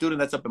the student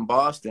that's up in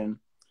Boston,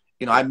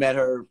 you know, I met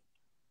her.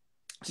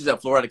 She's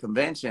at Florida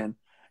Convention,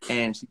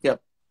 and she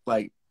kept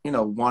like, you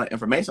know, wanting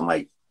information. I'm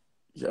like,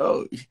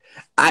 yo,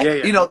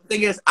 you know, the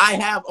thing is, I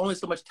have only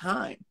so much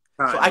time,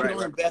 so I can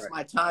only invest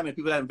my time in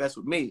people that invest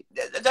with me.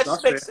 That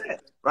just makes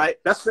sense, right?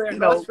 That's fair. You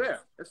know, that's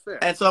fair. That's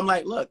fair. And so I'm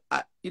like, look,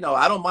 I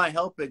don't mind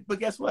helping, but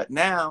guess what?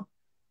 Now,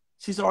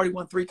 she's already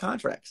won 3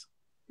 contracts.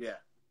 Yeah.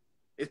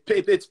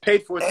 It's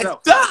paid for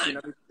itself.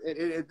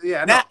 It's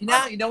done.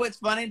 Now, you know what's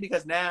funny?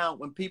 Because now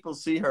when people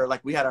see her,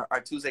 like we had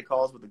our Tuesday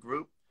calls with the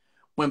group,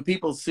 when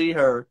people see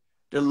her,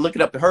 they're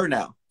looking up to her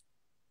now.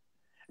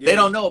 Yeah. They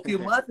don't know a few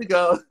months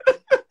ago.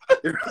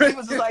 She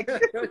was like,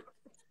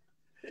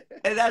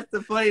 and that's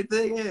the funny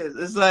thing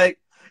it's like,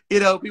 you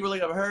know, people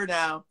look up her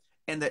now,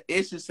 and the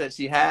issues that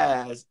she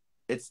has,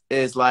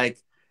 is like,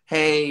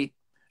 hey,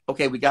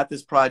 okay, we got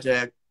this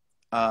project,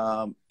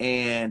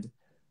 and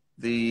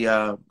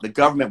the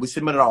government, we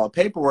submitted all the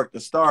paperwork to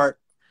start,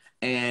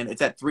 and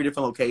it's at 3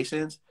 different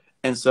locations.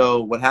 And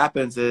so what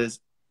happens is,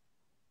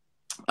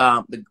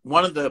 so when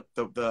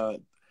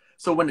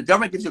the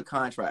government gives you a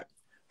contract,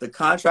 the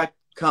contract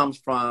comes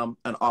from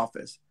an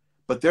office,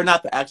 but they're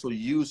not the actual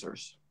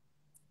users.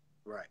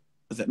 Right.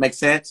 Does that make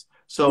sense?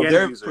 So The end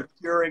they're user.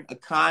 procuring a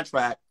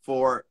contract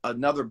for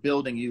another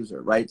building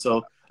user, right?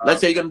 So let's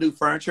say you're going to do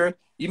furniture.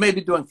 You may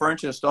be doing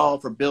furniture install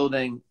for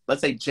building,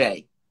 let's say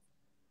J.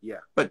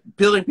 Yeah. But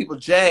building people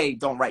J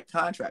don't write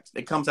contracts.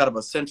 It comes out of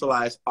a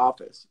centralized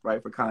office,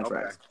 right, for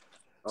contracts.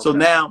 Okay. So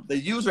now the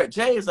user at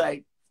J is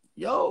like,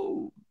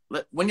 yo,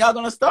 when y'all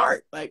going to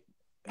start? Like,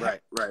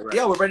 Right.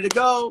 yo, we're ready to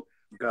go.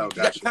 Go. You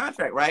got the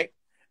contract, right?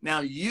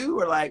 Now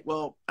you are like,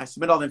 well, I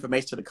submit all the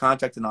information to the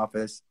contracting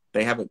office.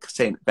 They haven't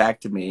sent it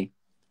back to me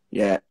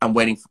yet. I'm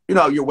waiting.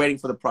 You're waiting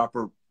for the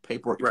proper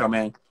paperwork to come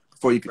in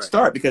before you can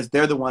start, because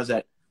they're the ones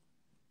that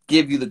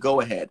give you the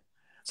go ahead.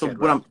 So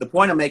the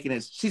point I'm making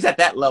is she's at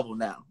that level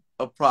now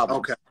of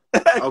problems.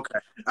 Okay.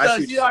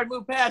 So she already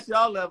moved past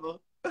y'all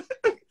level.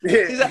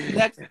 She's at the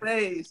next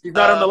phase. She's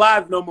not on the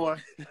live no more.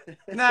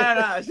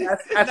 No. She's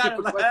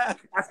not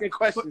asking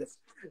questions.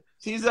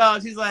 She's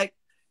like,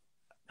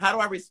 how do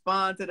I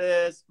respond to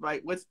this?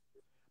 Right.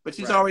 But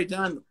she's already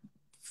done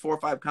 4 or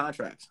 5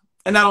 contracts.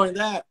 And not only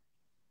that,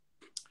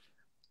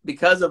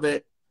 because of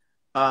it,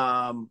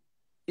 and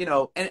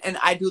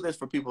I do this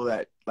for people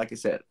that, like I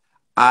said,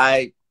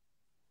 I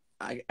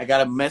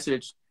got a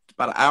message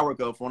about an hour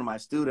ago from one of my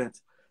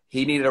students.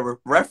 He needed a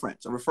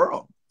reference, a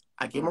referral.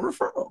 I gave him a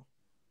referral.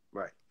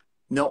 Right.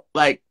 No,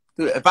 like,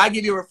 dude, if I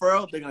give you a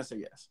referral, they're gonna say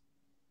yes.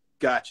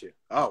 Gotcha.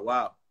 Oh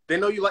wow. They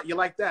know you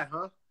like that,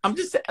 huh? I'm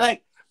just saying,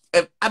 like,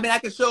 I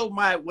can show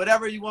my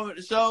whatever you want me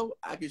to show.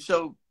 I can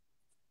show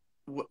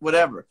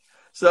whatever.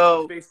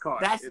 So face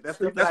card. That's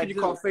what you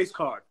call face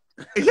card.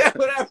 Yeah,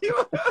 whatever you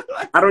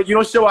want. You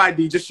don't show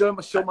ID. Just show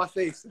my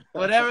face.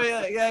 whatever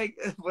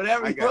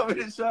you want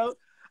me to show.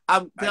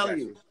 I'm telling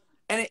you.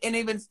 And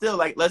even still,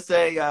 like, let's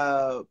say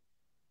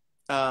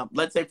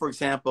for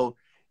example,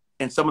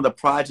 in some of the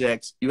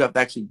projects, you have to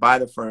actually buy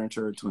the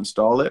furniture to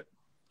install it.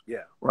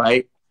 Yeah.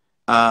 Right.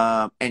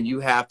 And you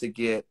have to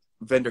get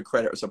vendor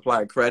credit or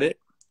supplier credit.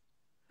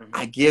 Mm-hmm.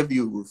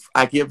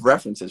 I give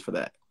references for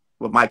that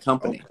with my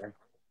company.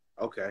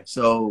 Okay.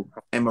 So,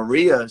 and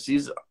Maria,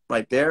 she's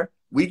right there.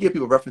 We give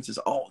people references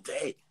all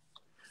day.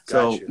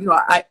 So,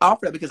 I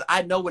offer that because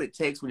I know what it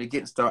takes when you're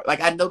getting started.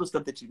 Like, I know the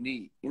stuff that you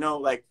need,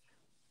 like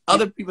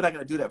other people are not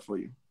going to do that for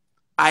you.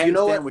 I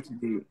understand what you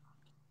need.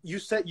 You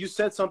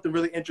said something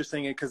really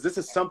interesting, and because this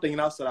is something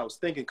else that I was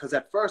thinking, because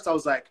at first I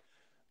was like,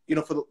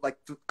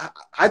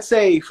 I'd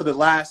say for the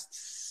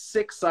last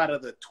 6 out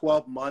of the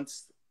 12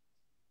 months,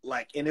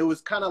 and it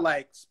was kind of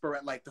like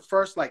the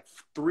first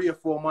 3 or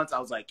 4 months, I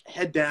was like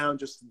head down,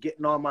 just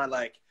getting on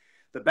my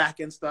the back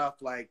end stuff,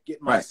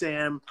 getting my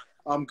SAM,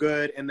 I'm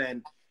good. And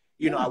then,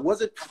 I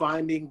wasn't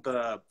finding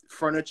the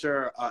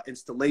furniture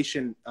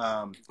installation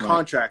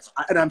contracts,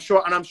 and I'm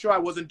sure I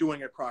wasn't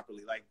doing it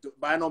properly. Like,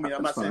 by no means,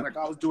 I'm not saying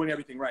I was doing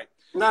everything right.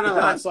 No.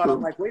 I thought,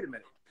 I'm like, wait a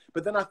minute.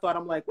 But then I thought,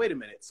 I'm like, wait a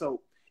minute.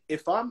 So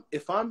if I'm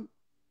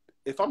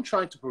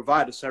trying to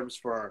provide a service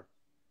for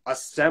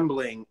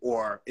assembling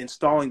or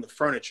installing the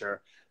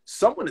furniture,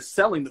 someone is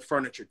selling the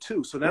furniture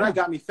too. So then I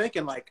got me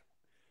thinking,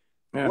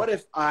 what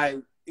if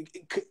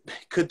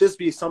could this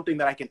be something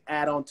that I can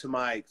add on to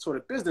my sort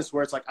of business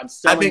where it's like I'm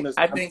selling the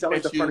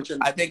furniture?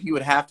 I think you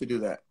would have to do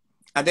that.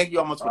 I think you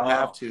almost would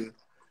have to,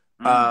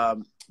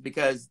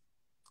 because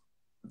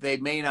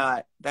that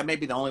may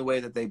be the only way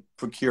that they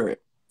procure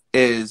it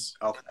is,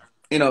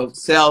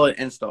 sell and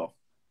install.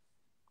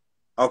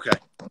 Okay.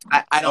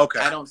 I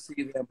don't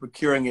see them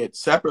procuring it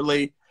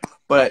separately,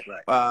 but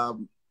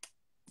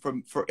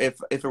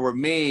if it were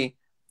me,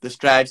 the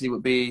strategy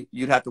would be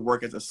you'd have to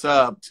work as a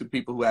sub to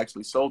people who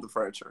actually sold the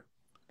furniture,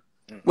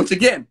 which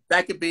again,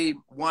 that could be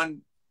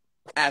one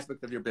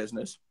aspect of your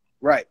business.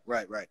 Right.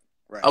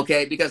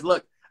 Okay, because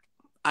look,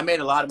 I made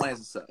a lot of money as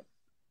a sub.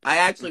 I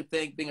actually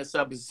think being a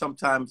sub is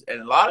sometimes,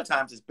 and a lot of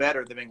times, is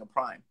better than being a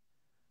prime,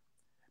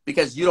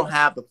 because you don't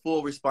have the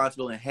full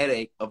responsibility and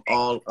headache of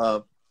all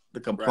of the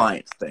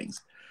compliance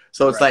things.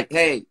 So it's like,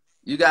 hey,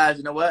 you guys,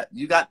 you know what?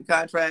 You got the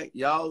contract.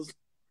 Y'all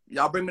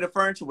bring me the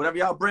furniture. Whatever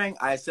y'all bring,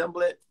 I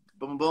assemble it.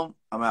 Boom, boom,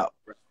 I'm out.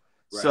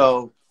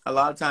 So a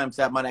lot of times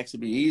that might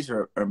actually be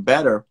easier or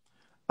better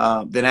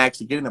than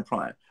actually getting the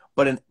prime.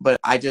 But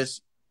I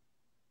just,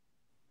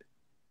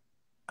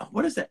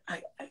 what is that? I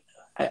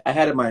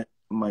had it in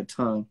my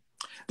tongue.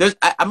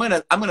 I'm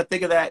gonna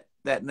think of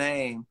that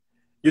name.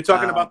 You're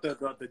talking about the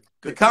company,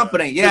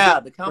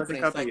 the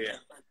company.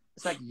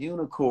 It's like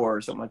Unicore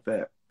or something like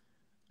that.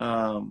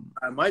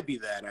 It might be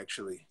that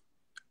actually.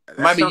 It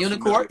might be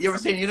Unicore. You ever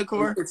seen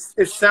Unicore?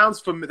 It sounds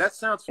familiar. That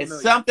sounds familiar.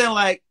 It's something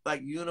like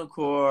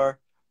Unicore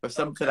or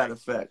something to that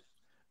effect.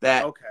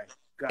 That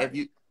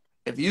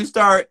if you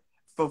start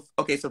for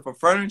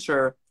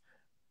furniture,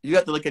 you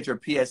have to look at your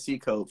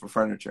PSC code for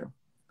furniture.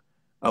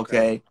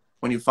 Okay.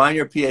 When you find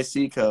your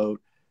PSC code,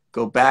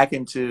 go back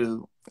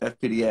into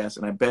FPDS,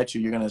 and I bet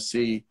you're gonna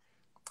see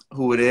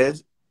who it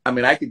is. I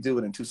mean, I could do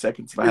it in 2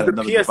 seconds if I had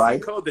another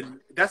device. Code,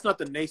 that's not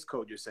the NACE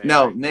code you're saying.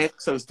 No, right? NACE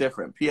code is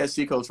different.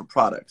 PSC code's for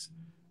products.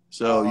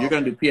 So you're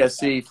going to do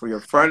PSC for your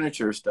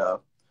furniture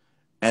stuff.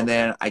 And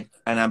then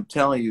I'm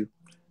telling you,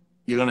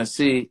 you're going to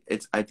see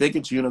I think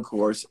it's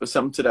Unicorns or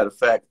something to that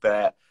effect,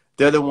 that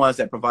They're the ones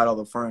that provide all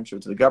the furniture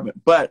to the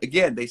government. But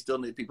again, they still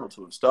need people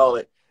to install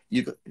it.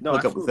 You could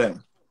hook up with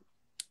them.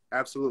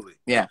 Absolutely.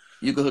 Yeah,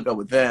 you could hook up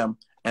with them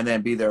and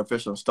then be their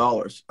official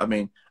installers. I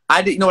mean,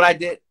 I did. You know what I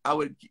did? I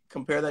would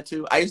compare that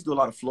to. I used to do a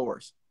lot of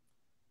floors.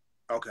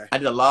 Okay. I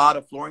did a lot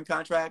of flooring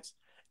contracts,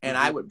 and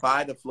I would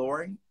buy the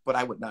flooring, but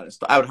I would not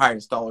install. I would hire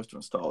installers to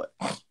install it.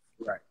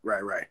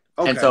 Right.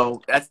 Okay. And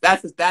so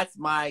that's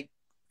my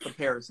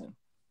comparison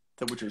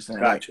to what you're saying.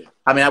 Gotcha. Like,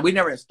 I mean, we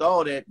never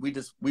installed it. We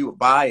would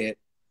buy it,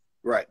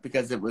 right?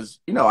 Because it was,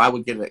 I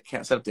would get it,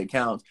 set up the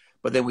accounts,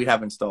 but then we'd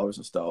have installers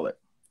install it.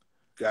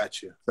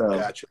 Gotcha. So,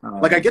 gotcha.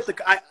 Like I get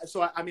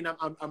I mean,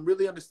 I'm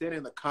really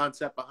understanding the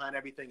concept behind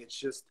everything. It's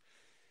just,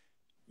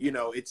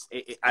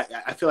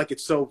 I feel like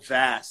it's so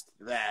vast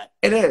that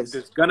it is.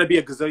 There's gonna be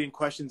a gazillion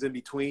questions in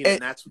between,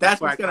 and that's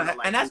what's gonna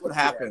happen, and that's what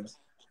happens.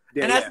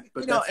 Yeah,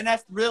 and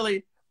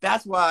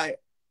that's why,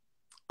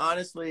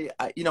 honestly,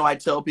 I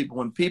tell people,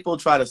 when people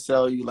try to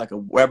sell you like a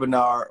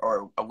webinar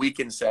or a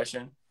weekend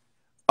session,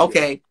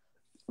 okay,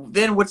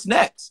 then what's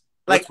next?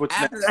 Like what's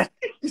after next? That,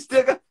 you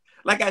still got,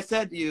 like I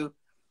said to you,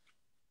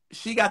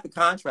 she got the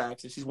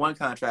contracts and she's won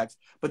contracts,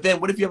 but then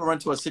what if you ever run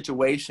into a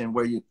situation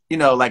where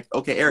like,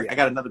 okay, Eric, I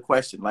got another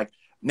question. Like,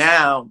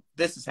 now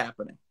this is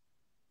happening.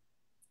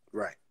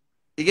 Right.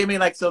 You get me?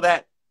 Like, so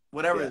that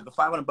whatever the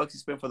 $500 you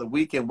spend for the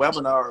weekend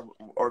webinar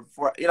or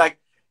for, like,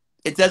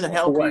 it doesn't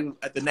help you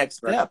at the next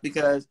step,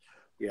 because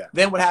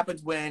then what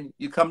happens when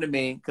you come to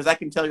me, because I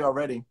can tell you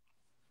already,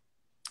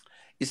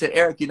 you said,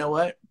 Eric, you know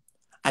what?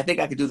 I think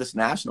I could do this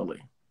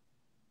nationally.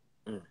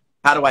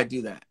 How do I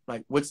do that?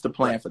 Like, what's the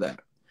plan for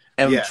that?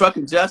 And Truck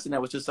and Justin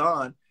that was just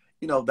on,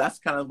 that's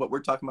kind of what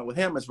we're talking about with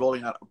him, is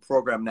rolling out a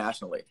program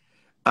nationally.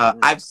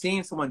 I've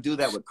seen someone do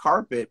that with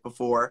carpet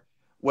before,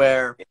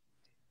 and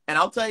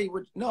I'll tell you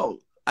what,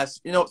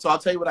 so I'll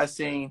tell you what I've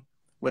seen,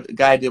 what the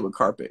guy did with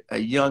carpet, a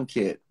young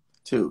kid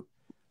too.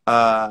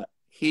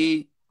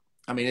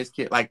 This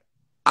kid, like,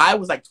 I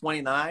was like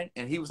 29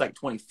 and he was like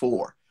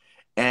 24.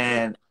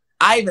 And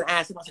I even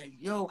asked him, I was like,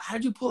 yo, how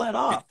did you pull that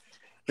off?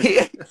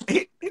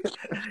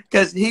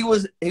 Because he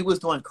was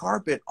doing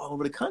carpet all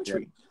over the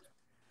country.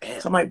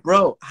 So I'm like,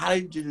 bro, how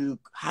did you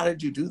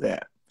do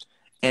that?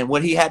 And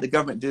what he had the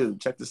government do,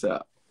 check this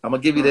out. I'm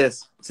gonna give you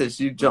this since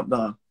you jumped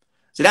on.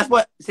 So that's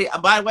what,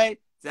 by the way,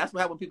 that's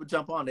what happens when people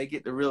jump on. They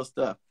get the real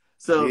stuff.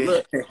 So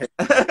look,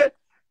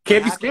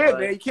 can't be scared,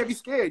 man. You can't be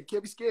scared.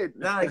 Can't be scared.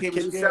 No, I can't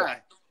be scared.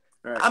 Shy.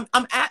 Right.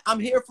 I'm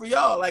here for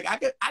y'all. Like, I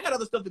got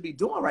other stuff to be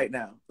doing right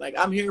now. Like,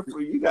 I'm here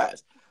for you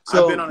guys.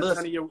 So I've been on a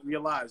ton of your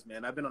lives,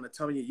 man. I've been on a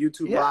ton of your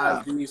YouTube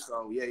lives.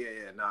 So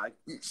yeah.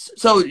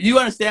 So you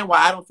understand why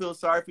I don't feel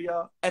sorry for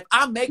y'all? If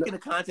I'm making the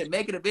content,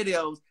 making the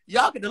videos,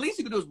 y'all can, the least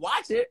you can do is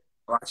watch it.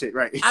 Watch it,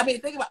 right? I mean,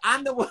 think about,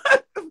 I'm the one.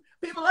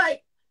 People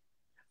like,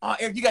 oh,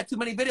 Eric, you got too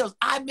many videos.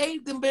 I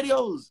made them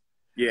videos.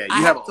 Yeah,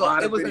 you have a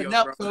lot of videos,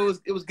 enough, bro. So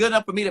it was good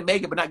enough for me to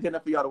make it, but not good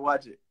enough for y'all to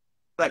watch it.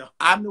 Like,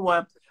 I'm the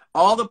one.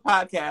 All the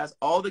podcasts,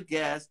 all the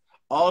guests,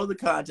 all of the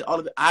content,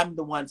 I'm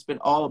the one spent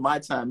all of my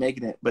time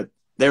making it. But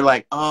they're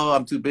like, oh,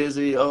 I'm too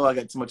busy. Oh, I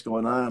got too much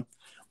going on.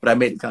 But I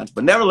made the content.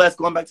 But nevertheless,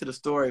 going back to the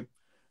story.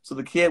 So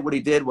the kid, what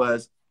he did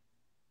was,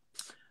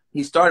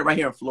 he started right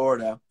here in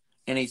Florida,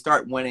 and he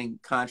started winning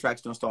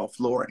contracts to install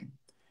flooring.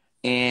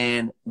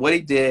 And what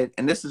he did,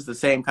 and this is the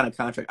same kind of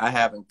contract I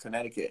have in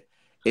Connecticut,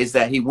 is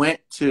that he went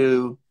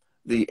to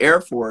the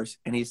Air Force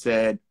and he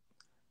said,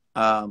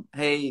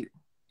 hey,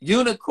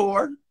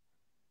 Unicorn.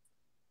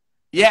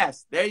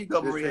 Yes, there you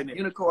go, Maria.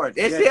 Unicorn.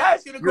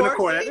 Yes, Unicorn.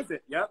 Unicorn, that is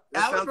it. Yep.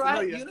 That was right.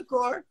 Familiar.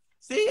 Unicorn.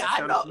 See,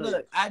 I know.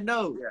 Look, I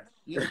know. Yeah.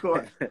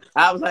 Unicorn.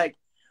 I was like,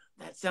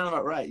 that sounds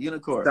about right.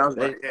 Unicorn. Sounds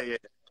right.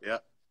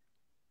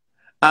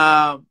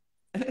 Yeah.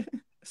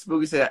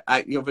 Spooky said,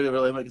 your video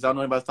really, because I don't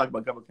know anybody talking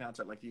about government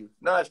contract like you.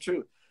 No, that's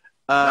true.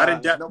 Not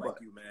in depth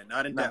like you, man.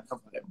 Not in depth.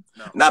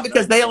 No,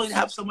 because they only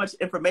have so much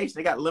information.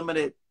 They got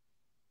limited,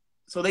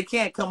 so they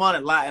can't come on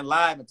and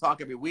live and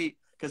talk every week,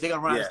 because they're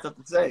gonna run out of stuff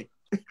to say.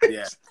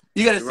 Yeah.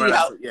 You gotta see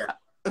how you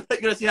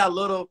gotta see how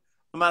little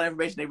amount of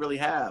information they really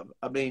have.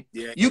 I mean,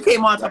 you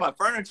came on talking about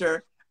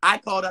furniture. I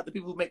called out the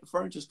people who make the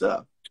furniture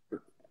stuff.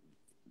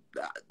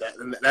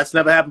 That's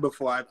never happened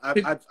before.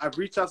 I've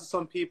reached out to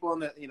some people,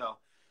 and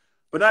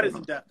but not as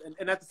in depth.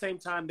 And at the same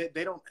time,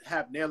 they don't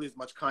have nearly as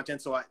much content.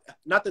 So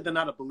not that they're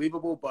not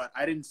believable, but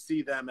I didn't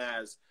see them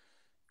as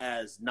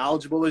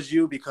knowledgeable as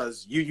you,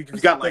 because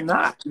you've got like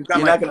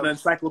an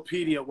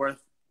encyclopedia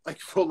worth, like,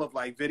 full of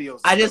like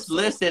videos. I just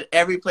listed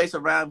every place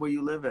around where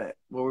you live at,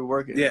 where we're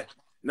working. Yeah.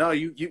 No,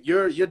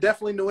 you're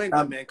definitely New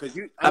England, man, because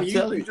you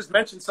just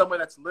mentioned somewhere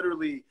that's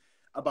literally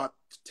about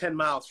 10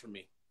 miles from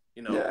me.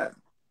 Yeah,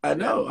 I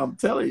know. I'm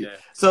telling you. Yeah.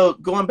 So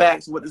going back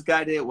to what this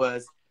guy did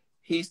was,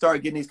 he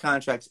started getting these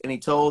contracts, and he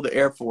told the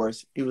Air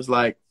Force, he was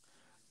like,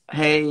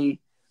 hey,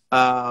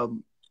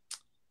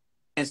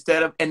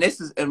 instead of, and this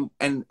is,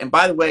 and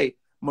by the way,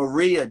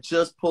 Maria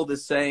just pulled the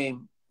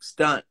same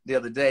stunt the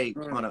other day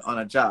on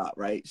a job,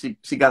 right?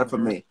 She got it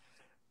from me.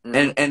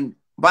 And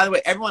by the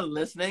way, everyone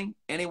listening,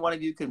 any one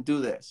of you can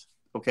do this,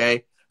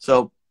 okay?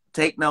 So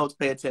take notes,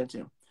 pay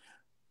attention.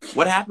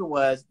 what happened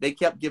was they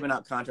kept giving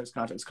out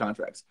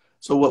contracts.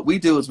 So what we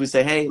do is we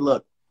say, hey,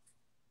 look,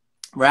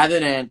 rather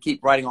than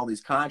keep writing all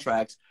these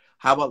contracts,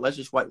 how about let's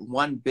just write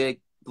one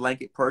big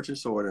blanket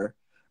purchase order,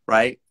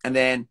 right? And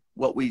then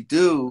what we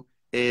do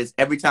is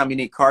every time you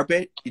need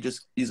carpet, you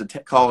just use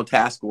call a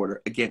task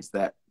order against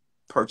that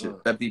purchase,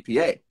 that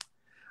BPA,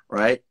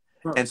 right?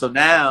 And so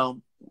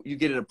now you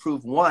get it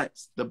approved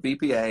once, the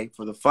BPA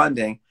for the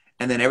funding,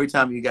 and then every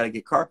time you got to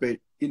get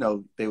carpet, you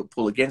know, they would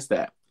pull against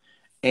that.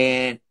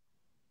 And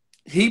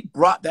he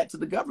brought that to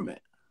the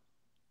government.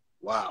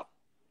 Wow.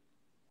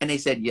 And they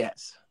said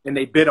yes. And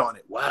they bid on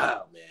it.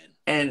 Wow, man.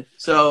 And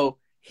so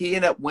he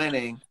ended up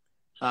winning.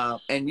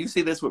 And you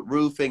see this with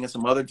roofing and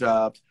some other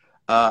jobs.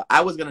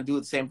 I was going to do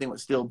the same thing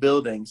with steel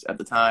buildings at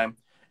the time.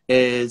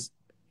 They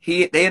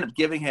ended up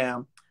giving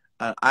him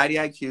an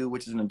IDIQ,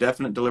 which is an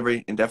indefinite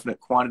delivery, indefinite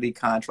quantity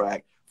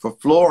contract for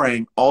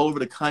flooring all over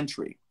the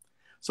country.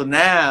 So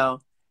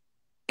now,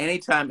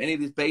 anytime any of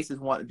these bases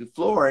want to do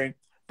flooring,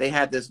 they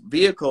had this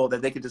vehicle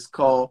that they could just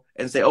call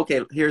and say,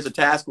 okay, here's a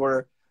task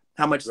order.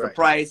 How much is the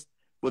price?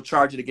 We'll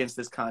charge it against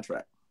this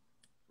contract.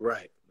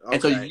 Right. Okay.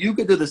 And so you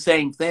could do the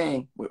same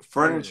thing with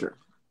furniture.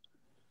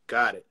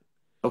 Got it.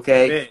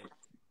 Okay.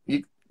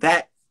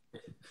 Man.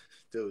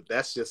 Dude,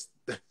 that's just.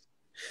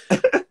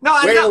 No,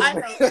 I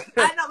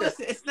know.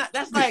 Listen, it's not.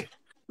 That's like,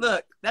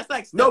 look, that's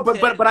like. No,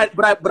 but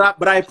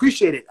I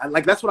appreciate it.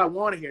 Like that's what I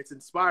want to hear. It's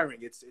inspiring.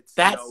 It's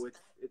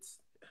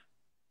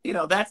you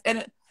know that's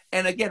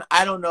and again,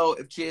 I don't know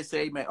if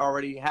GSA may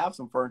already have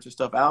some furniture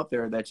stuff out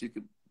there that you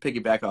could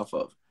piggyback off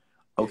of.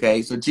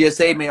 Okay, so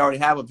GSA may already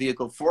have a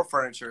vehicle for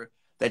furniture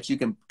that you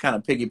can kind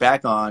of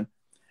piggyback on.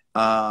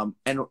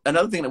 And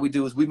another thing that we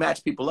do is we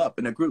match people up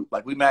in a group.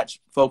 Like we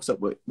match folks up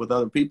with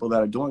other people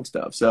that are doing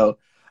stuff. So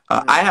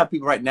I have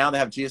people right now that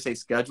have GSA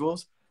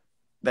schedules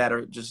that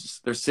are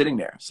they're sitting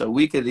there. So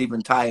we could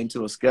even tie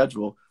into a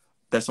schedule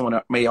that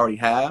someone may already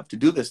have to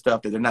do this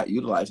stuff that they're not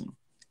utilizing.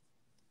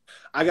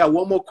 I got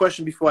one more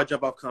question before I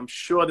jump off, because I'm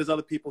sure there's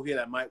other people here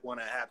that might want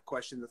to have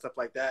questions and stuff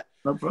like that.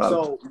 No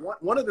problem. So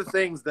one of the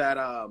things that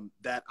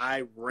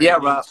I ran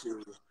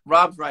into...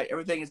 Rob's right.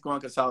 Everything is going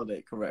to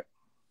consolidate. Correct.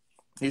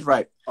 He's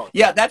right. Oh,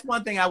 yeah, that's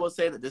one thing I will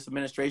say that this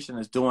administration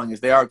is doing is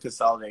they are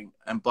consolidating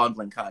and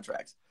bundling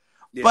contracts.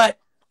 Yeah. But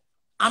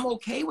I'm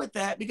okay with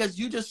that because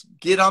you just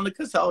get on the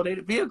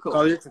consolidated vehicle.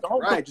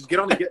 Right. Just get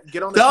on the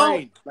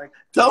train. Like,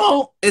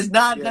 is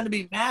not going to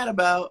be mad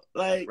about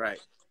like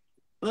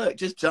look,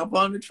 just jump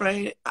on the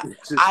train.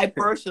 I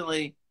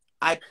personally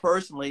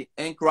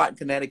in Groton,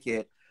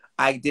 Connecticut,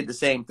 I did the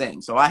same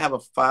thing. So I have a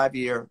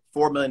 5-year,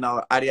 $4 million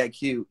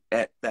IDIQ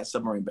at that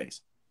submarine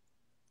base.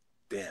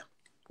 Damn.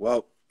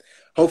 Well,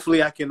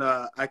 hopefully I can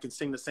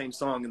sing the same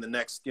song in the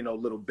next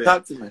little bit.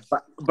 Talk to me.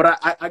 But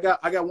I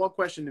got one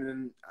question, and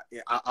then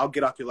I'll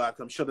get off your lap,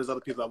 because I'm sure there's other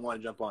people that want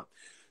to jump on.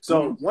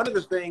 So one of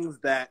the things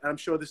that I'm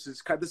sure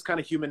this kind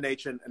of human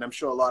nature, and I'm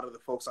sure a lot of the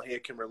folks on here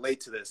can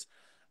relate to this.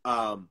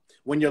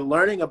 When you're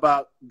learning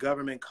about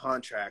government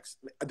contracts,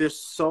 there's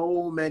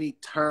so many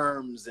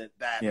terms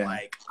that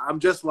like I'm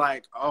just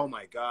like, oh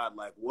my God,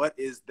 like what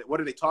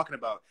are they talking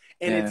about?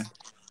 And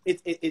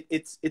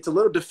it's a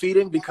little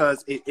defeating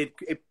because it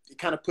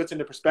kind of puts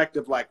into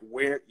perspective like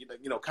where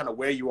kind of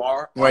where you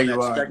are on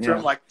that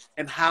spectrum, like,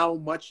 and how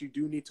much you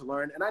do need to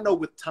learn. And I know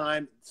with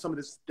time some of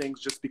these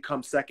things just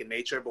become second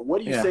nature. But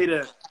what do you say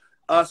to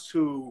us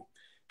who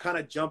kind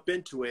of jump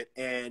into it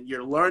and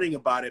you're learning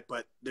about it,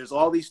 but there's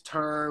all these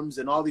terms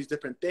and all these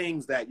different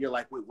things that you're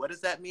like, wait, what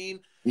does that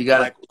mean? You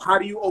got like, how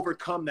do you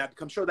overcome that?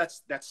 Because I'm sure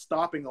that's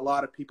stopping a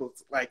lot of people.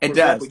 Like, for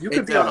example, you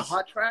could be on a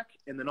hot track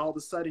and then all of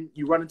a sudden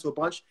you run into a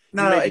bunch.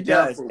 No, it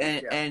does.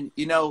 And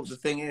the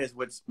thing is,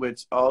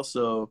 which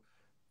also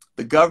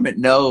the government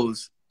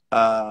knows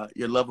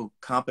your level of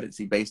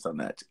competency based on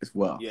that as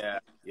well.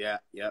 Yep.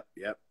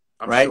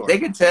 Right? Sure. They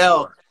can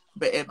tell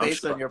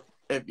based on your.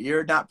 If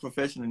you're not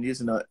proficient in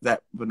using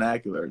that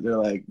vernacular, they're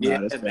like,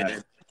 no, this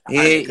guy.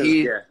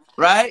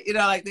 Right?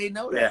 Like they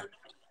know that.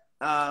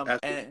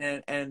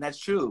 And that's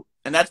true.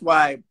 And that's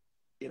why,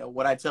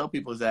 what I tell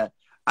people is that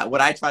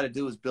what I try to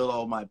do is build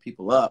all my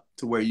people up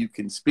to where you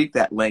can speak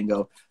that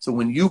lingo. So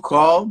when you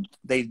call,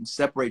 they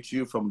separate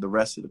you from the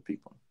rest of the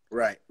people.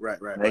 Right.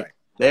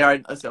 They are.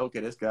 I say,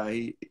 okay, this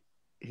guy,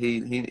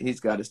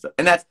 he's got his stuff.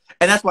 And that's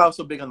why I was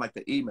so big on like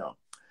the email.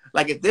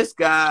 Like if this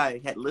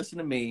guy had listened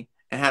to me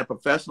and had a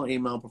professional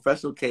email,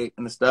 professional Kate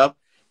and the stuff,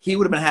 he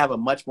would have been having a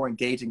much more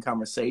engaging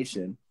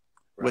conversation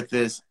with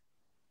this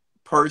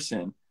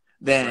person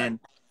than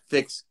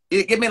fix.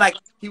 Give me like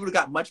he would have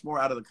got much more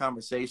out of the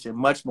conversation,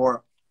 much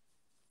more.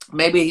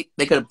 Maybe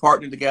they could have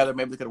partnered together.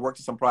 Maybe they could have worked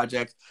on some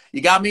projects.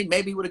 You got me?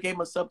 Maybe he would have gave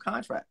him a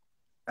subcontract.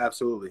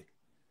 Absolutely.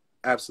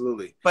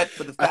 But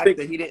the fact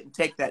that he didn't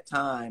take that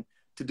time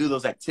to do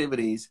those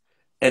activities.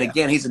 And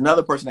again, he's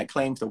another person that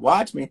claims to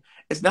watch me.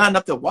 It's not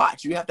enough to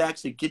watch. You have to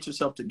actually get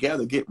yourself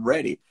together, get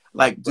ready,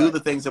 like do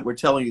the things that we're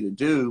telling you to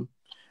do.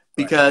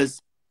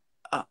 Because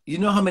you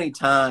know how many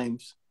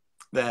times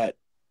that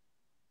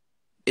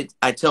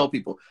I tell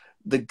people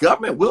the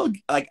government will,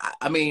 like,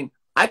 I mean,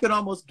 I could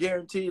almost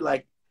guarantee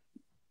like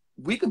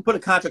we can put a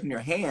contract in your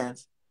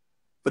hands,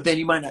 but then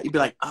you might not. You'd be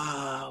like,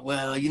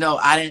 well, I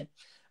didn't.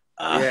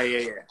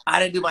 I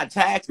didn't do my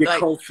tax. Get like,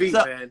 cold feet,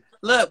 so, man.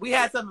 Look, we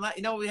had something like,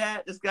 we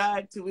had this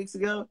guy 2 weeks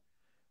ago.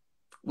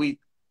 We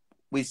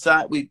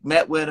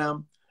met with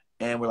him,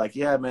 and we're like,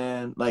 yeah,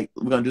 man, like,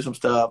 we're gonna do some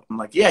stuff. I'm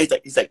like, yeah.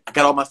 He's like, I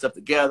got all my stuff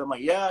together. I'm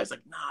like, yeah. He's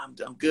like, nah,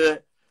 I'm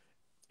good.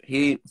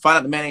 He found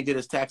out the man ain't did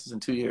his taxes in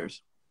 2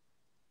 years.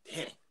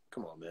 Damn,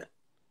 come on, man.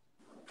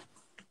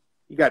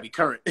 You gotta be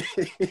current.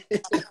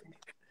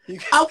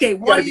 Okay,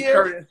 1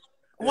 year.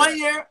 1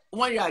 year,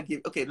 I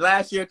give. Okay,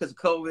 last year because of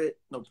COVID,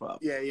 no problem.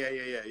 Yeah.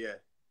 Damn.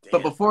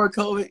 But before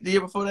COVID, the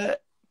year before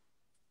that,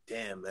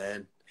 damn,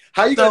 man.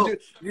 How you gonna do?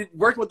 You're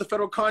working with the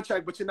federal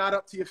contract, but you're not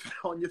up to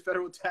on your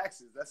federal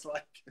taxes. That's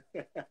like,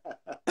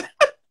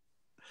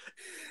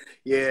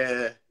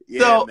 yeah.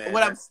 So man.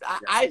 what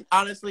I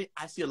honestly,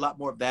 I see a lot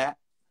more of that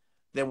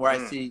than where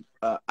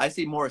I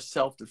see more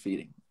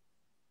self-defeating,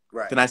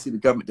 right? Than I see the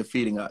government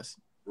defeating us.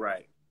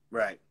 Right.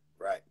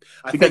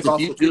 Because if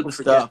you do the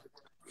stuff,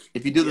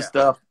 if you do the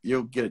stuff,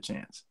 you'll get a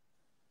chance.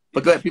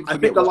 But go ahead, people.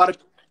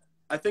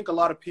 I think a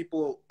lot of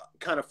people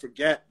kind of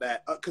forget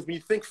that, because when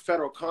you think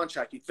federal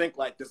contract, you think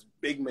like this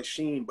big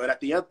machine. But at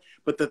the end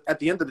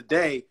of the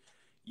day,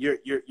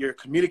 you're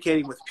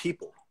communicating with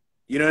people.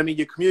 You know what I mean?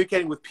 You're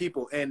communicating with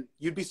people, and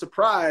you'd be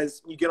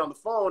surprised you get on the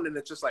phone and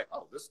it's just like,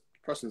 oh, this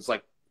person's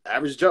like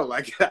average Joe.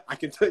 Like, I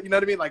can tell, you know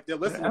what I mean? Like, they're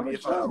listening to me.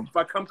 If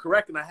I come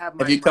correct and I have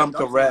my, if you come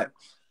correct.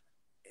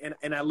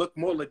 And I look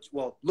more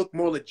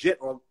legit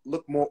or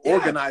look more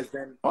organized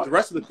than the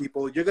rest of the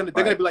people, they're gonna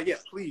be like, yeah,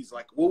 please,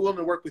 like, we're willing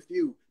to work with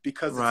you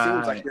because it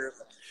seems like you're.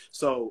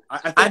 So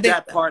I think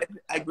that part.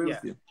 I agree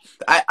with you.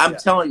 I'm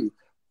telling you,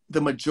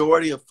 the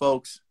majority of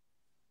folks,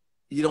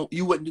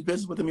 you wouldn't do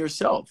business with them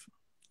yourself.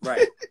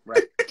 Right.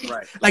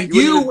 Like,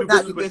 you would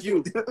not do business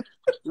with you.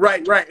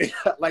 Right.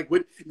 Like,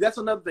 that's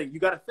another thing. You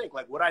got to think,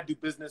 like, would I do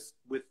business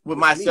with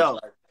myself?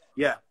 Like,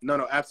 yeah.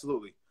 No,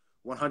 absolutely.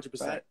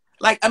 100%.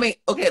 Like, I mean,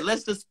 okay,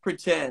 let's just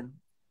pretend,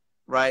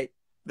 right,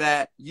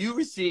 that you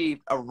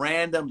received a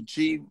random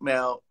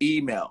Gmail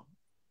email.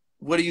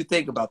 What do you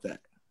think about that?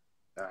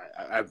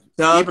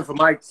 Even for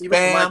my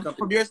company,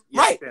 from yours,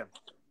 right? Spam.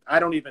 I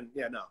don't even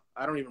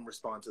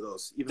respond to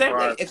those.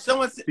 Even if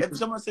someone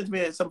sends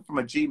me something from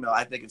a Gmail,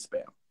 I think it's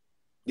spam.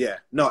 Yeah,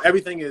 no,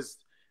 everything is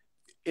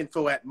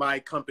info at my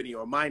company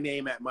or my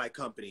name at my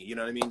company. You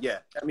know what I mean? Yeah,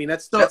 I mean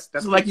that's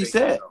like you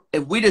said.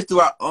 If we just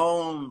do our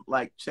own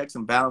like checks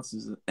and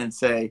balances and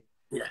say,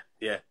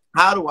 yeah,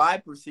 how do I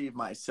perceive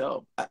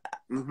myself?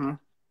 Mm-hmm.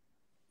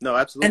 No,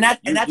 absolutely.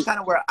 And that's kind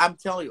of where I'm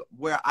telling you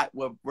where I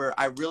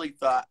really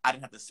thought I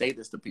didn't have to say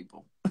this to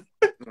people.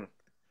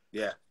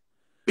 Yeah,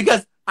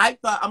 because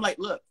I'm like,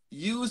 look,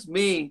 use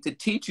me to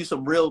teach you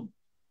some real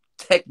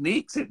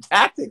techniques and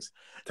tactics.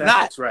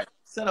 Not right.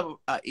 Set up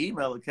an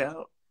email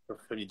account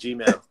for your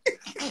Gmail.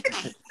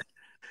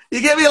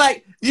 You get me?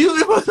 Like,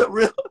 you was a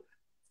real.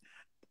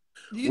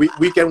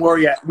 We can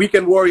worry at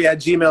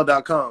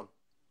gmail.com.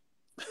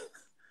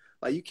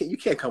 Like, you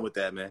can't come with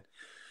that, man.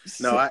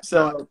 No,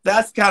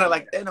 that's kind of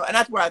like, and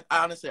that's where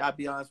I honestly, I'll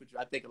be honest with you.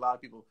 I think a lot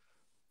of people,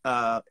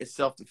 it's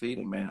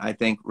self-defeating, man. I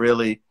think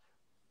really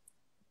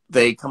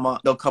they'll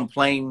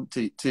complain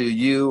to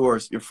you or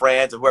your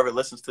friends or whoever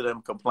listens to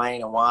them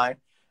complain and whine.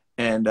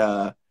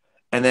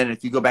 And then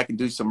if you go back and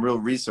do some real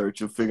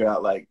research, you'll figure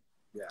out like,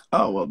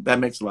 oh, well, that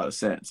makes a lot of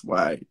sense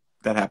why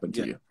that happened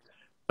to you.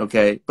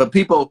 Okay. But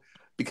people,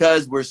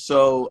 because we're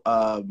so,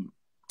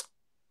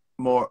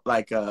 more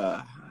like,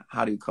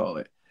 how do you call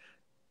it?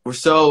 We're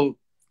so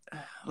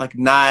like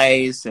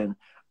nice and,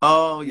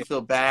 oh, you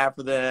feel bad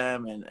for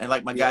them. And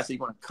like my guy said, you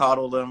want to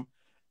coddle them.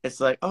 It's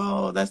like,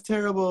 oh, that's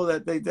terrible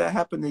that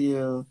happened to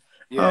you.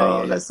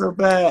 That's so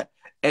bad.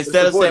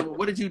 Instead of saying, well,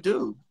 what did you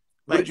do?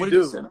 Like, what did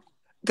you say?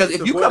 Because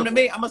if you come to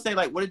me, I'm going to say,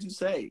 like, what did you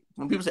say?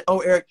 When people say, oh,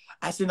 Eric,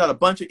 I sent out a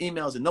bunch of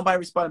emails and nobody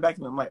responded back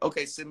to me. I'm like,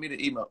 okay, send me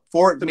the email.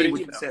 Forward me what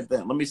you sent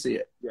them. Let me see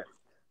it. Yeah.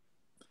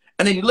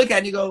 And then you look at it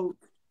and you go,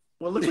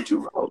 well, look what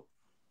you wrote.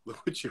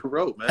 Look what you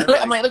wrote, man.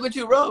 I'm like, look what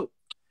you wrote.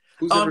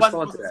 Who's going to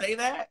respond to that? Say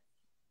that?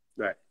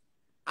 Right.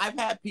 I've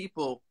had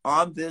people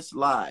on this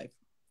live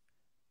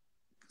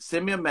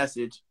send me a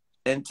message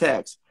in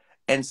text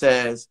and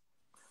says,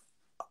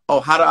 oh,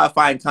 how do I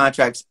find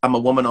contracts? I'm a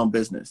woman-owned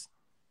business.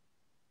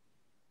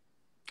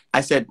 I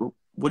said, well,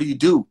 what do you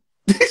do?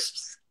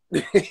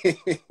 Think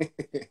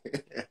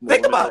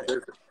about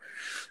it.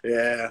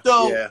 Yeah.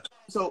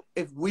 So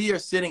if we are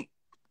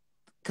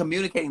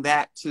communicating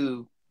that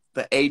to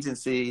the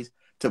agencies,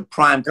 to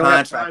prime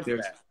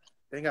contractors,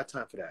 they ain't got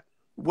time for that.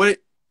 What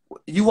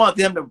you want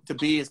them to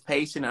be as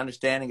patient and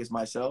understanding as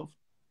myself?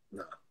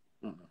 No.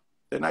 Mm-hmm.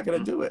 They're not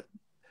going to do it.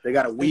 They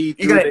got to weed.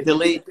 You got to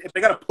delete. If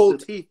they got to pull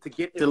teeth to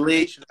get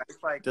information,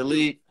 it's like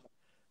delete.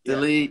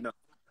 No.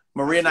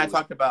 Maria and I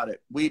talked about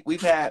it. We've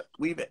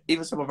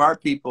even some of our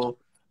people,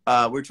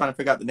 we're trying to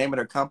figure out the name of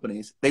their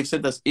companies. They've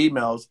sent us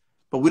emails,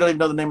 but we don't even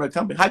know the name of the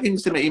company. How can you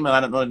send me an email? I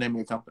don't know the name of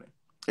your company.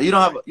 You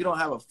don't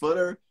have a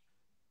footer.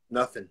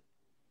 Nothing.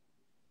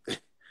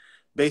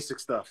 Basic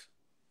stuff.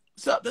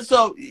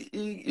 So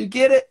you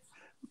get it.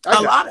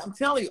 I'm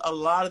telling you, a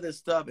lot of this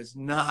stuff is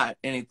not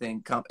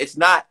anything. It's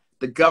not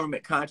the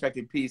government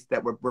contracting piece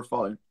that we're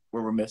falling,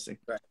 where we're missing.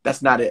 Right.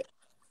 That's not it.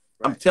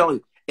 Right. I'm telling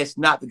you, it's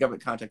not the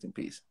government contracting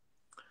piece.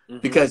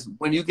 Because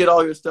when you get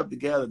all your stuff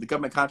together, the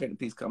government contracting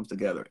piece comes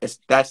together.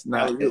 That's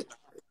not it.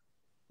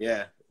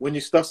 Yeah, when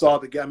your stuff's all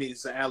together, I mean,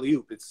 it's an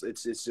alley-oop. It's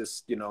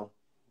just,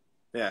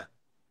 yeah.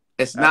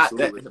 It's not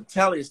that. I'm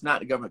telling you, it's not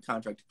the government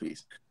contracting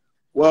piece.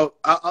 Well,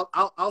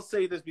 I'll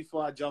say this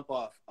before I jump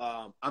off.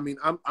 I mean,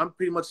 I'm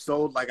pretty much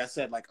sold. Like I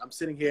said, like I'm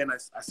sitting here and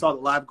I saw the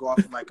live go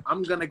off. I'm like,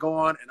 I'm gonna go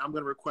on and I'm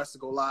gonna request to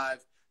go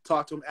live,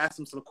 talk to him, ask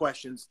him some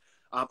questions.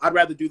 I'd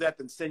rather do that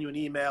than send you an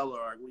email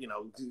or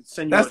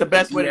send you. That's the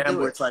best way to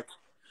do it. It's like,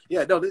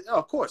 yeah, no,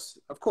 of course.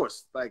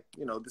 Like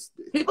this.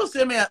 People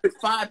send me a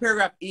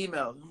 5-paragraph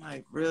email. I'm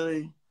like,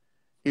 really?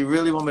 You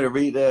really want me to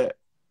read that?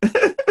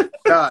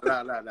 No.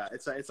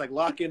 It's like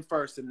lock in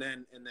first and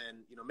then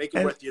make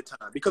it worth your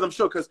time, because I'm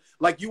sure, because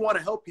like you want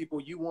to help people,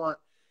 you want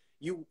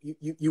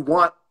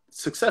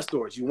success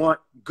stories, you want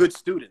good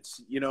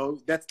students.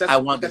 I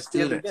want the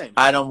students.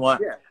 I don't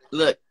want. Yeah.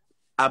 Look,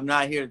 I'm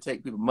not here to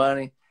take people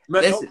money.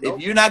 Listen,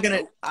 if you're not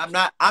gonna, I'm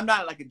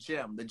not like a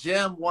gym. The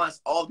gym wants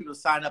all the people to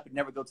sign up and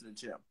never go to the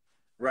gym.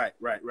 Right.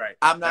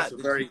 I'm not.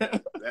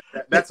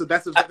 That's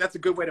a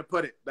good way to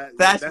put it.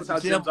 That's how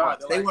gyms are.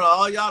 They want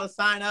all y'all to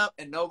sign up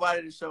and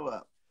nobody to show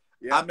up.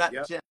 Yep, I'm not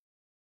the gym.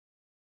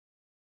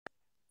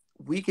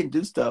 We can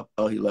do stuff.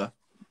 Oh, he left.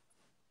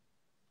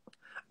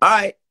 All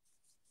right.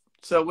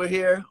 So we're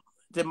here.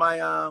 Did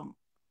my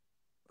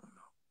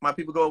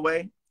people go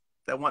away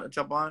that want to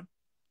jump on?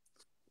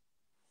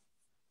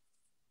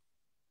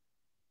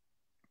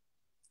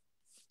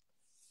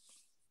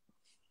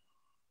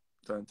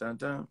 Dun, dun,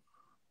 dun.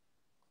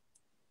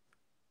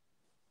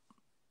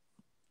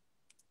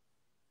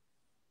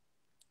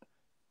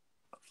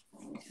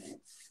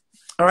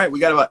 All right, we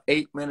got about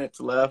 8 minutes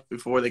left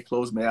before they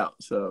close me out.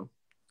 So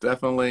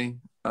definitely,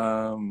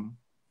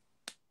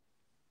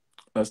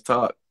 let's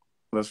talk.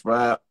 Let's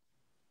wrap.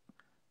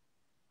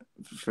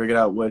 Figure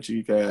out what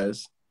you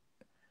guys.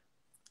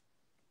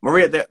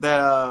 Maria,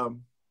 the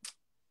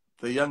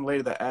young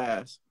lady that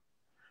asked.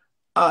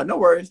 No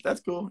worries.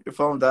 That's cool. Your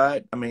phone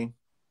died. I mean,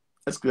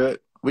 that's good.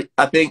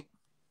 I think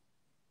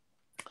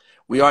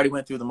we already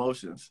went through the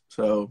motions.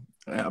 So,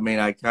 I mean,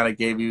 I kind of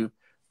gave you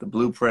the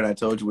blueprint. I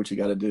told you what you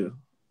got to do.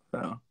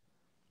 So,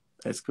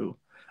 that's cool.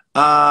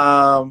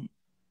 No,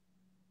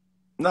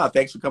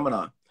 thanks for coming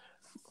on.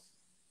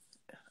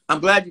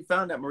 I'm glad you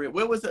found that, Maria.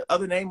 What was the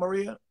other name,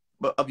 Maria,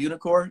 of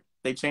Unicorn?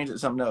 They changed it to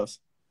something else.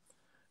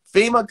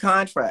 FEMA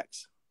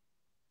contracts.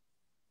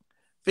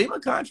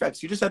 FEMA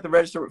contracts. You just have to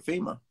register with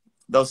FEMA.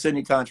 They'll send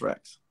you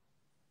contracts.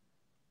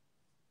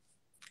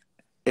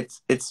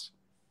 It's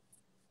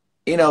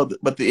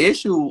but the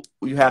issue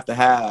you have to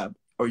have,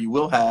 or you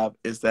will have,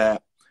 is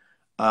that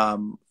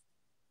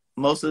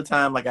most of the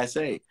time, like I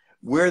say,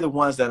 we're the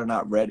ones that are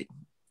not ready.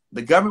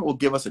 The government will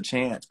give us a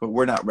chance, but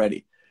we're not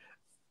ready.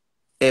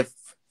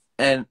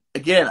 And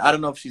again, I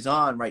don't know if she's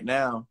on right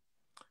now.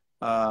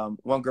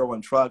 One girl,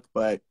 one truck,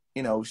 but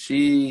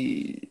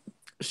she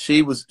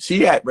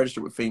had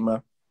registered with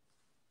FEMA.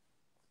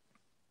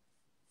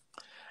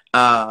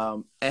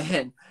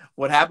 And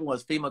what happened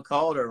was FEMA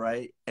called her,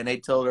 right? And they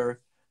told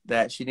her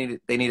that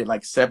they needed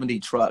like 70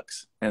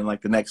 trucks in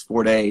like the next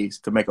 4 days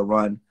to make a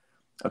run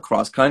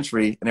across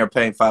country, and they were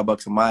paying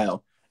 $5 a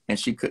mile. And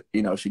she could.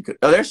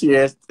 Oh, there she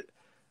is.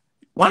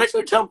 Why don't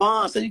you jump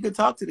on so you could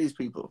talk to these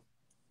people?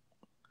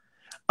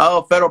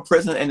 Oh, Federal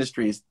Prison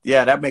Industries.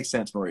 Yeah, that makes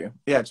sense, Maria.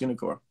 Yeah, it's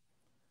Unicorn.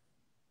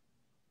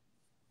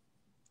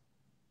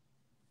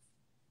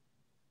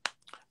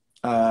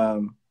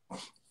 Federal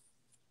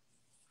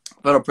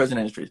Prison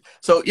Industries.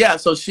 So yeah,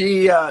 so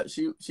she's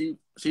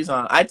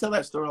on. I tell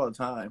that story all the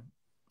time.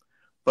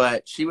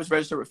 But she was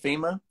registered with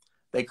FEMA.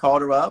 They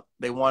called her up.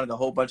 They wanted a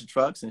whole bunch of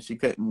trucks, and she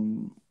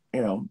couldn't.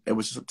 It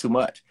was just too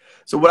much.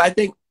 So what I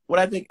think.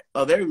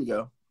 Oh, there you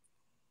go.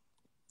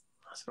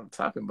 That's what I'm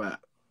talking about.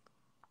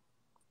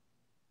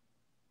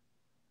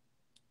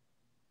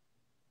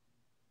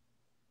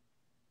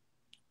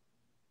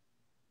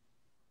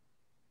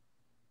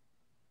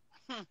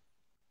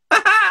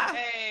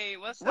 Hey,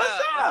 what's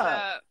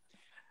up?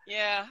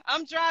 Yeah,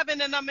 I'm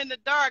driving and I'm in the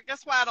dark.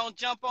 That's why I don't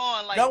jump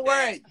on like that. Don't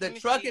worry. The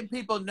trucking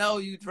people know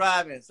you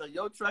driving. So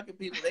your trucking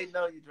people, they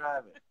know you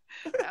driving.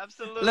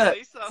 Absolutely. Look,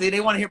 see, they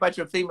want to hear about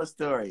your FEMA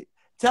story.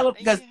 Tell them,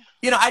 because,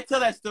 I tell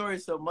that story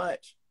so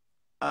much.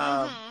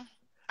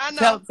 I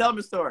know. Tell them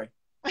the story.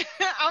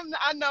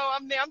 I know.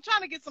 I'm there. I'm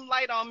trying to get some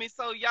light on me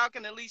so y'all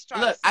can at least try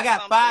to. Look, I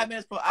got 5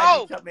 minutes before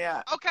I cut me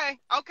out. Okay.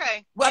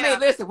 Well, I mean,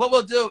 listen, what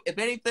we'll do, if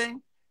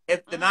anything,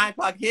 if the 9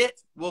 o'clock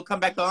hits, we'll come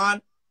back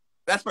on.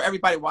 That's for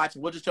everybody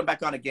watching. We'll just jump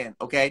back on again,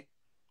 okay?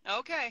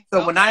 Okay.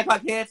 So when 9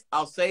 o'clock hits,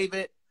 I'll save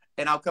it,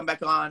 and I'll come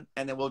back on,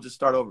 and then we'll just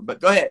start over.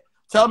 But go ahead.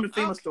 Tell them the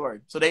FEMA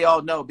story so they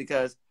all know,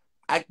 because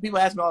people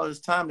ask me all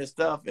this time and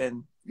stuff,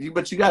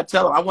 but you got to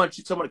tell them. I want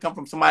someone to come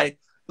from somebody.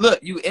 look,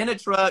 you in a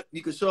truck,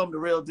 you can show them the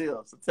real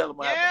deal. So tell them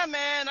what happened.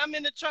 man, I'm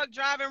in the truck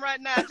driving right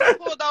now. I just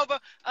pulled over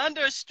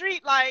under a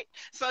street light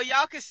so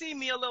y'all can see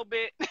me a little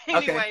bit.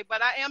 Okay. Anyway,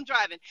 but I am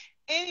driving.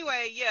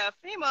 Anyway, yeah,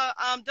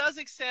 FEMA does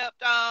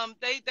accept,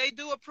 they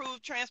do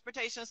approve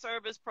transportation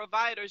service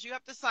providers. You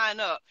have to sign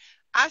up.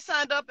 I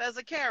signed up as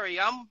a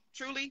carrier. I'm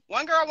truly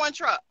one girl, one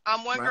truck.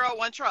 I'm one girl,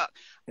 one truck.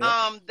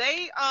 Yep.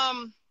 They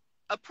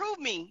approved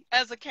me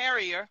as a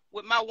carrier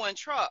with my one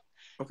truck.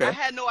 Okay. I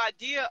had no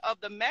idea of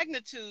the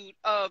magnitude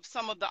of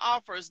some of the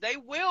offers. They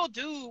will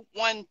do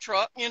one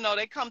truck, you know,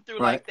 they come through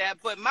like that.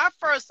 But my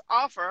first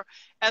offer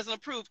as an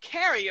approved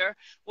carrier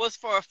was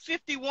for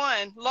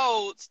 51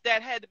 loads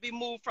that had to be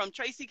moved from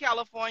Tracy,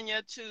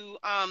 California to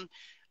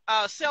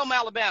Selma,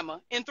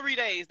 Alabama in 3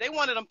 days. They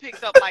wanted them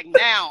picked up like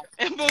now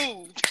and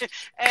moved.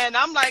 And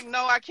I'm like,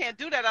 no, I can't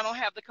do that. I don't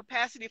have the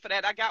capacity for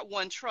that. I got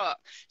one truck.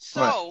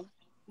 So,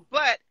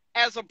 but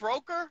as a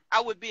broker,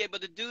 I would be able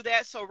to do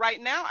that. So right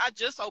now, I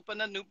just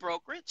opened a new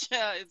brokerage.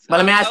 But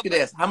let me ask you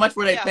this: how much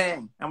were they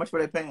paying? How much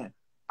were they paying?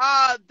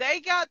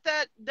 They got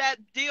that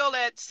deal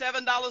at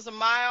 $7 a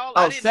mile.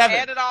 Oh, I didn't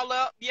add it all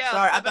up. Yeah.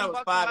 Sorry, I thought it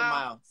was $5 a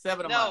mile. $7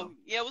 a mile. No,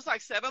 yeah, it was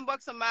like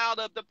 $7 a mile.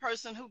 The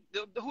person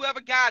whoever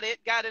got it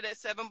at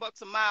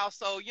 $7 a mile.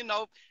 So, you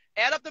know,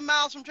 add up the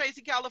miles from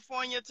Tracy,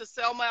 California to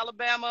Selma,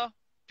 Alabama,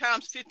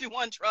 times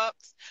 51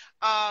 trucks.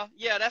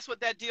 Yeah, that's what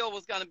that deal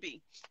was going to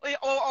be,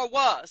 or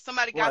was.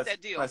 Somebody got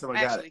that deal.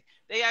 Actually,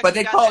 but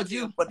they called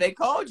you. But they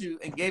called you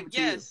and gave it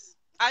to you. Yes,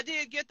 I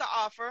did get the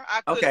offer. I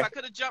could, if I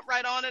could have jumped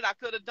right on it, I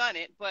could have done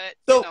it. But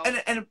so, you know.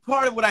 and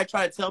part of what I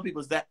try to tell people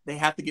is that they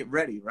have to get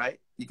ready, right?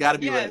 You got to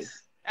be ready.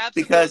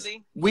 Absolutely. Because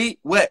we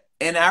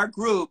in our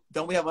group,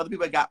 don't we have other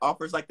people that got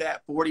offers like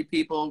that? 40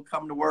 people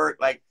come to work.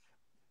 Like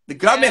the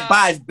government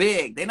buys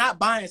big. They're not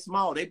buying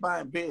small. They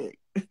buying big.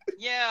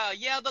 Yeah.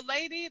 The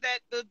lady that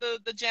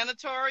the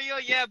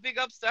janitorial, big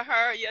ups to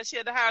her. Yeah, she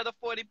had to hire the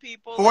 40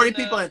 people. 40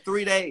 people in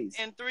 3 days.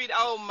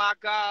 Oh my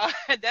God,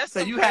 that's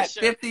so you had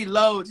 50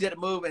 loads you had to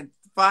move in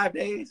 5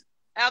 days.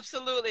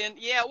 Absolutely, and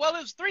well,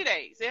 it was 3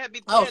 days. It had to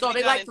be. So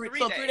they like 3 days.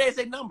 So 3 days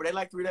they number. They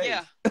like 3 days.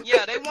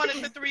 Yeah, they wanted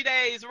for 3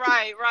 days.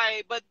 Right.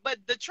 But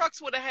the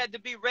trucks would have had to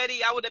be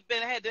ready. I would have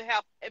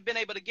been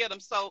able to get them.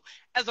 So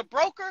as a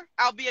broker,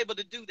 I'll be able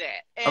to do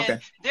that.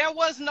 And there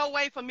was no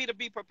way for me to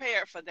be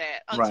prepared for that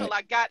until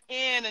I got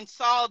in and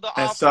saw the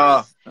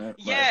offers.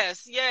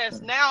 Yes.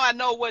 Now I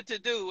know what to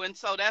do, and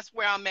so that's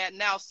where I'm at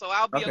now. So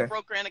I'll be a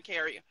broker and a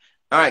carrier.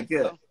 All right,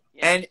 good. So,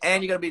 and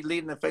you're gonna be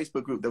leading the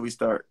Facebook group that we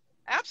start.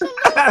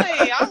 Absolutely.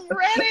 I'm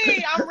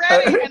ready.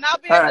 And I'll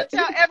be able to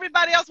tell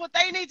everybody else what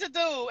they need to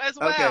do as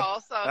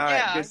well. So,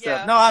 good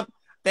stuff. No,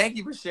 thank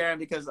you for sharing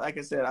because, like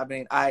I said, I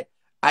mean, I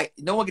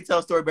no one can tell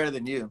a story better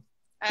than you.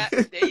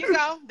 There you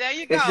go.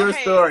 It's your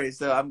story,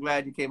 so I'm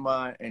glad you came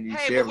on and you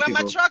shared with people.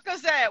 Where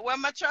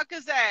my truck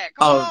is at?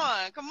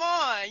 Come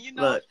on. You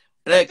know,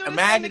 look,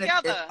 imagine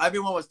if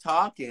everyone was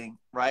talking,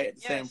 right, at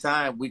the same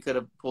time, we could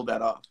have pulled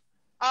that off.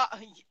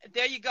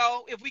 There you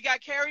go. If we got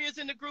carriers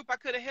in the group, I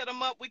could have hit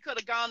them up. We could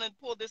have gone and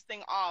pulled this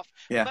thing off.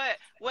 Yeah. But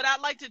what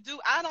I'd like to do,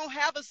 I don't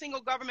have a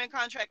single government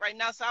contract right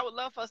now, so I would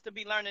love for us to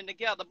be learning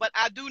together. But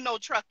I do know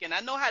trucking.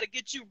 I know how to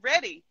get you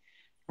ready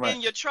in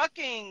your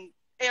trucking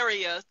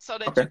area so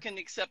that you can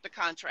accept the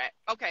contract.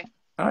 Okay.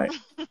 All right.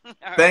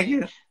 Thank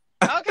you.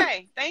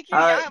 Okay. Thank you.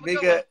 All right. Be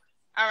good.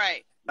 All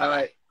right. All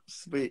right.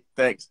 Sweet.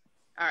 Thanks.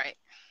 All right.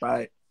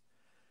 Bye.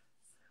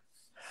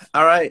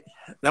 All right.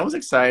 That was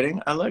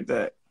exciting. I like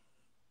that.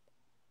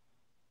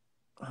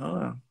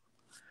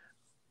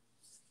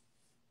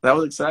 That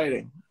was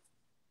exciting.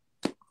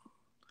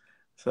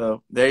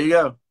 So there you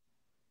go.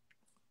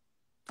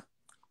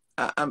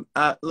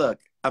 Look,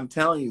 I'm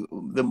telling you,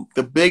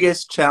 the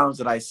biggest challenge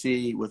that I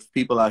see with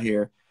people out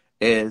here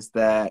is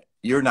that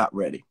you're not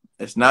ready.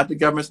 It's not the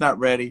government's not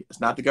ready. It's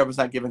not the government's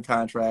not giving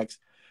contracts.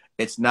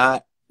 It's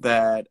not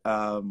that,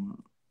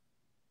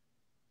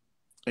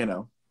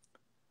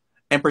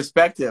 in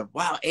perspective,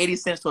 wow, 80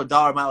 cents to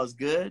 $1 a mile is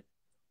good.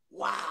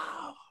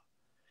 Wow.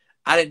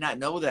 I did not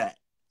know that.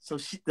 So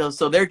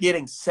they're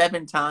getting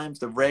 7 times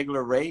the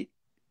regular rate.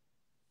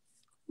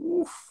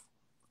 Oof.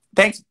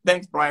 Thanks,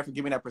 Brian, for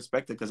giving that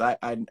perspective because I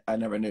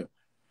never knew.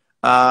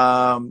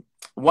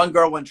 One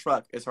Girl, One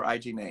Truck is her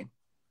IG name.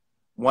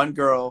 One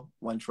Girl,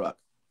 One Truck.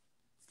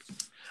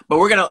 But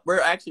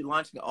we're actually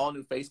launching an all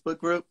new Facebook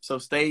group. So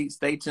stay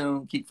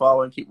tuned, keep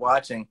following, keep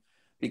watching,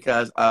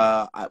 because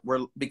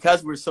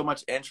we're so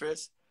much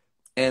interest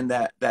in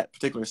that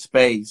particular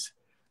space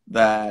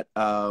that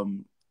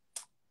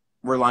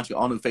we're launching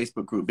an all new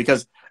Facebook group.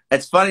 Because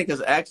it's funny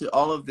because actually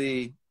all of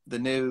the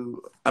big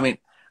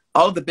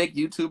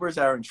YouTubers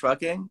that are in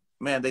trucking,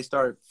 man, they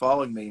started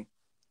following me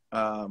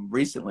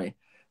recently.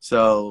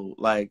 So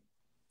like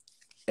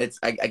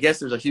I guess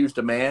there's a huge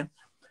demand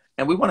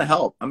and we want to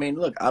help. I mean,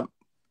 look,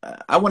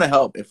 I want to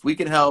help. If we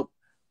can help,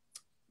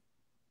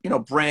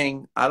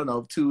 bring, I don't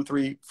know, 200,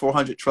 300,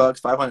 400 trucks,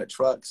 500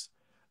 trucks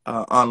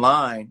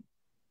online,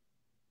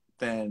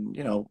 then,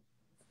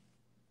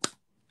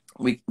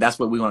 that's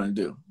what we want to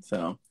do.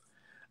 So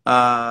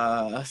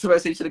Somebody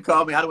said you should have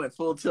called me. I'd have went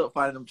full tilt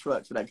finding them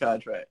trucks for that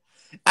contract.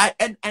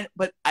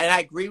 But I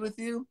agree with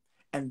you,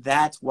 and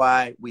that's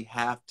why we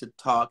have to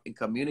talk and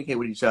communicate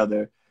with each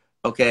other,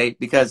 okay?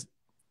 Because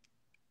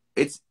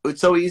it's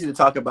so easy to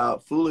talk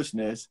about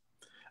foolishness,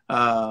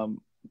 but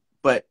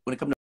when it comes to